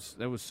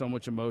so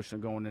much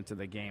emotion going into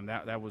the game.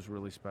 That was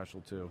really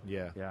special too.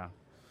 Yeah.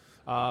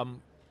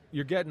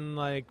 You're getting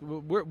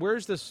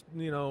where's this?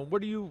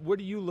 What do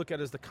you look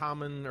at as the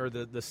common or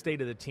the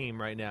state of the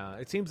team right now?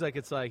 It seems like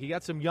it's like you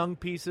got some young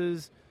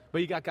pieces, but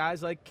you got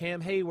guys like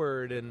Cam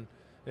Hayward and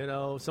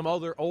some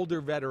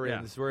older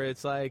veterans where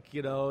it's like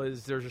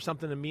is there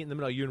something to meet in the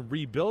middle? Are you in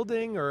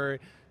rebuilding or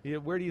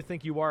where do you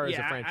think you are as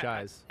a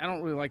franchise? I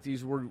don't really like to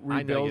use the word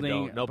rebuilding. I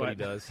know you don't. Nobody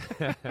does.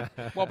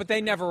 Well, but they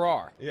never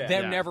are.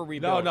 They're never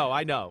rebuilding. No,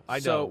 I know.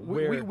 So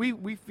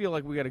we feel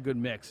like we got a good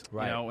mix,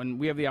 right? And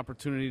we have the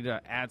opportunity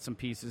to add some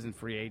pieces in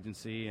free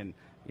agency, and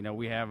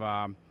we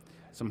have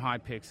some high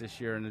picks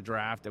this year in the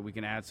draft that we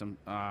can add some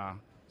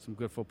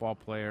good football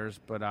players,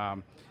 but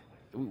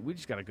we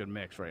just got a good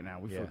mix right now.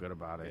 We feel good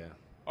about it. Yeah.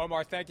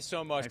 Omar, thank you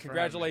so much. Thanks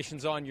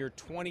Congratulations on your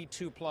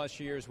 22-plus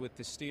years with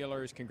the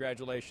Steelers.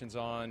 Congratulations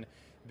on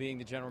being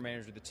the general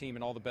manager of the team,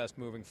 and all the best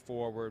moving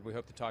forward. We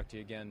hope to talk to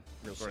you again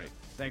real soon.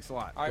 Thanks a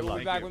lot. All right, we'll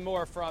be back with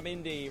more from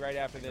Indy right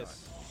after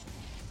this.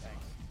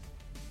 Thanks.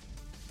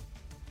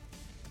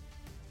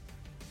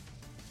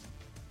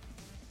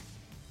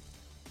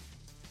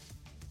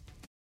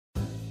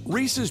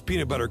 Reese's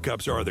Peanut Butter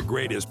Cups are the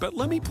greatest, but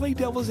let me play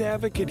devil's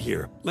advocate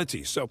here. Let's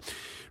see. So,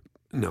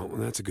 no,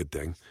 that's a good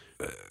thing.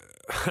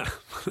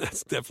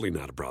 That's definitely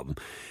not a problem.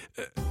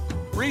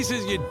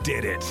 Reese's, you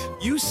did it.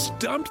 You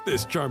stumped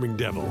this charming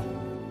devil.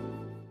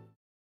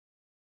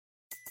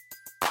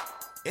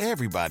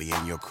 Everybody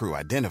in your crew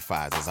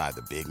identifies as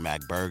either Big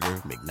Mac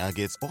Burger,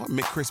 McNuggets, or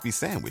McCrispy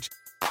Sandwich.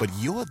 But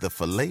you're the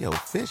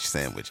Filet-O-Fish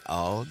Sandwich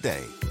all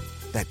day.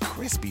 That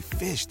crispy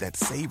fish, that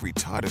savory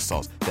tartar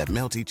sauce, that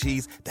melty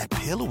cheese, that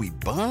pillowy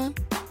bun.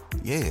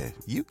 Yeah,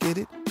 you get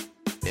it.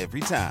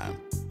 Every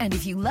time. And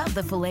if you love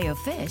the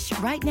Filet-O-Fish,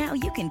 right now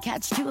you can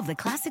catch two of the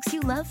classics you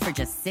love for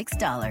just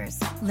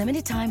 $6.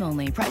 Limited time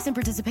only. Price and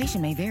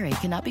participation may vary.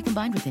 Cannot be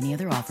combined with any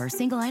other offer.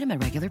 Single item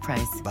at regular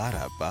price.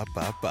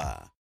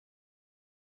 Ba-da-ba-ba-ba.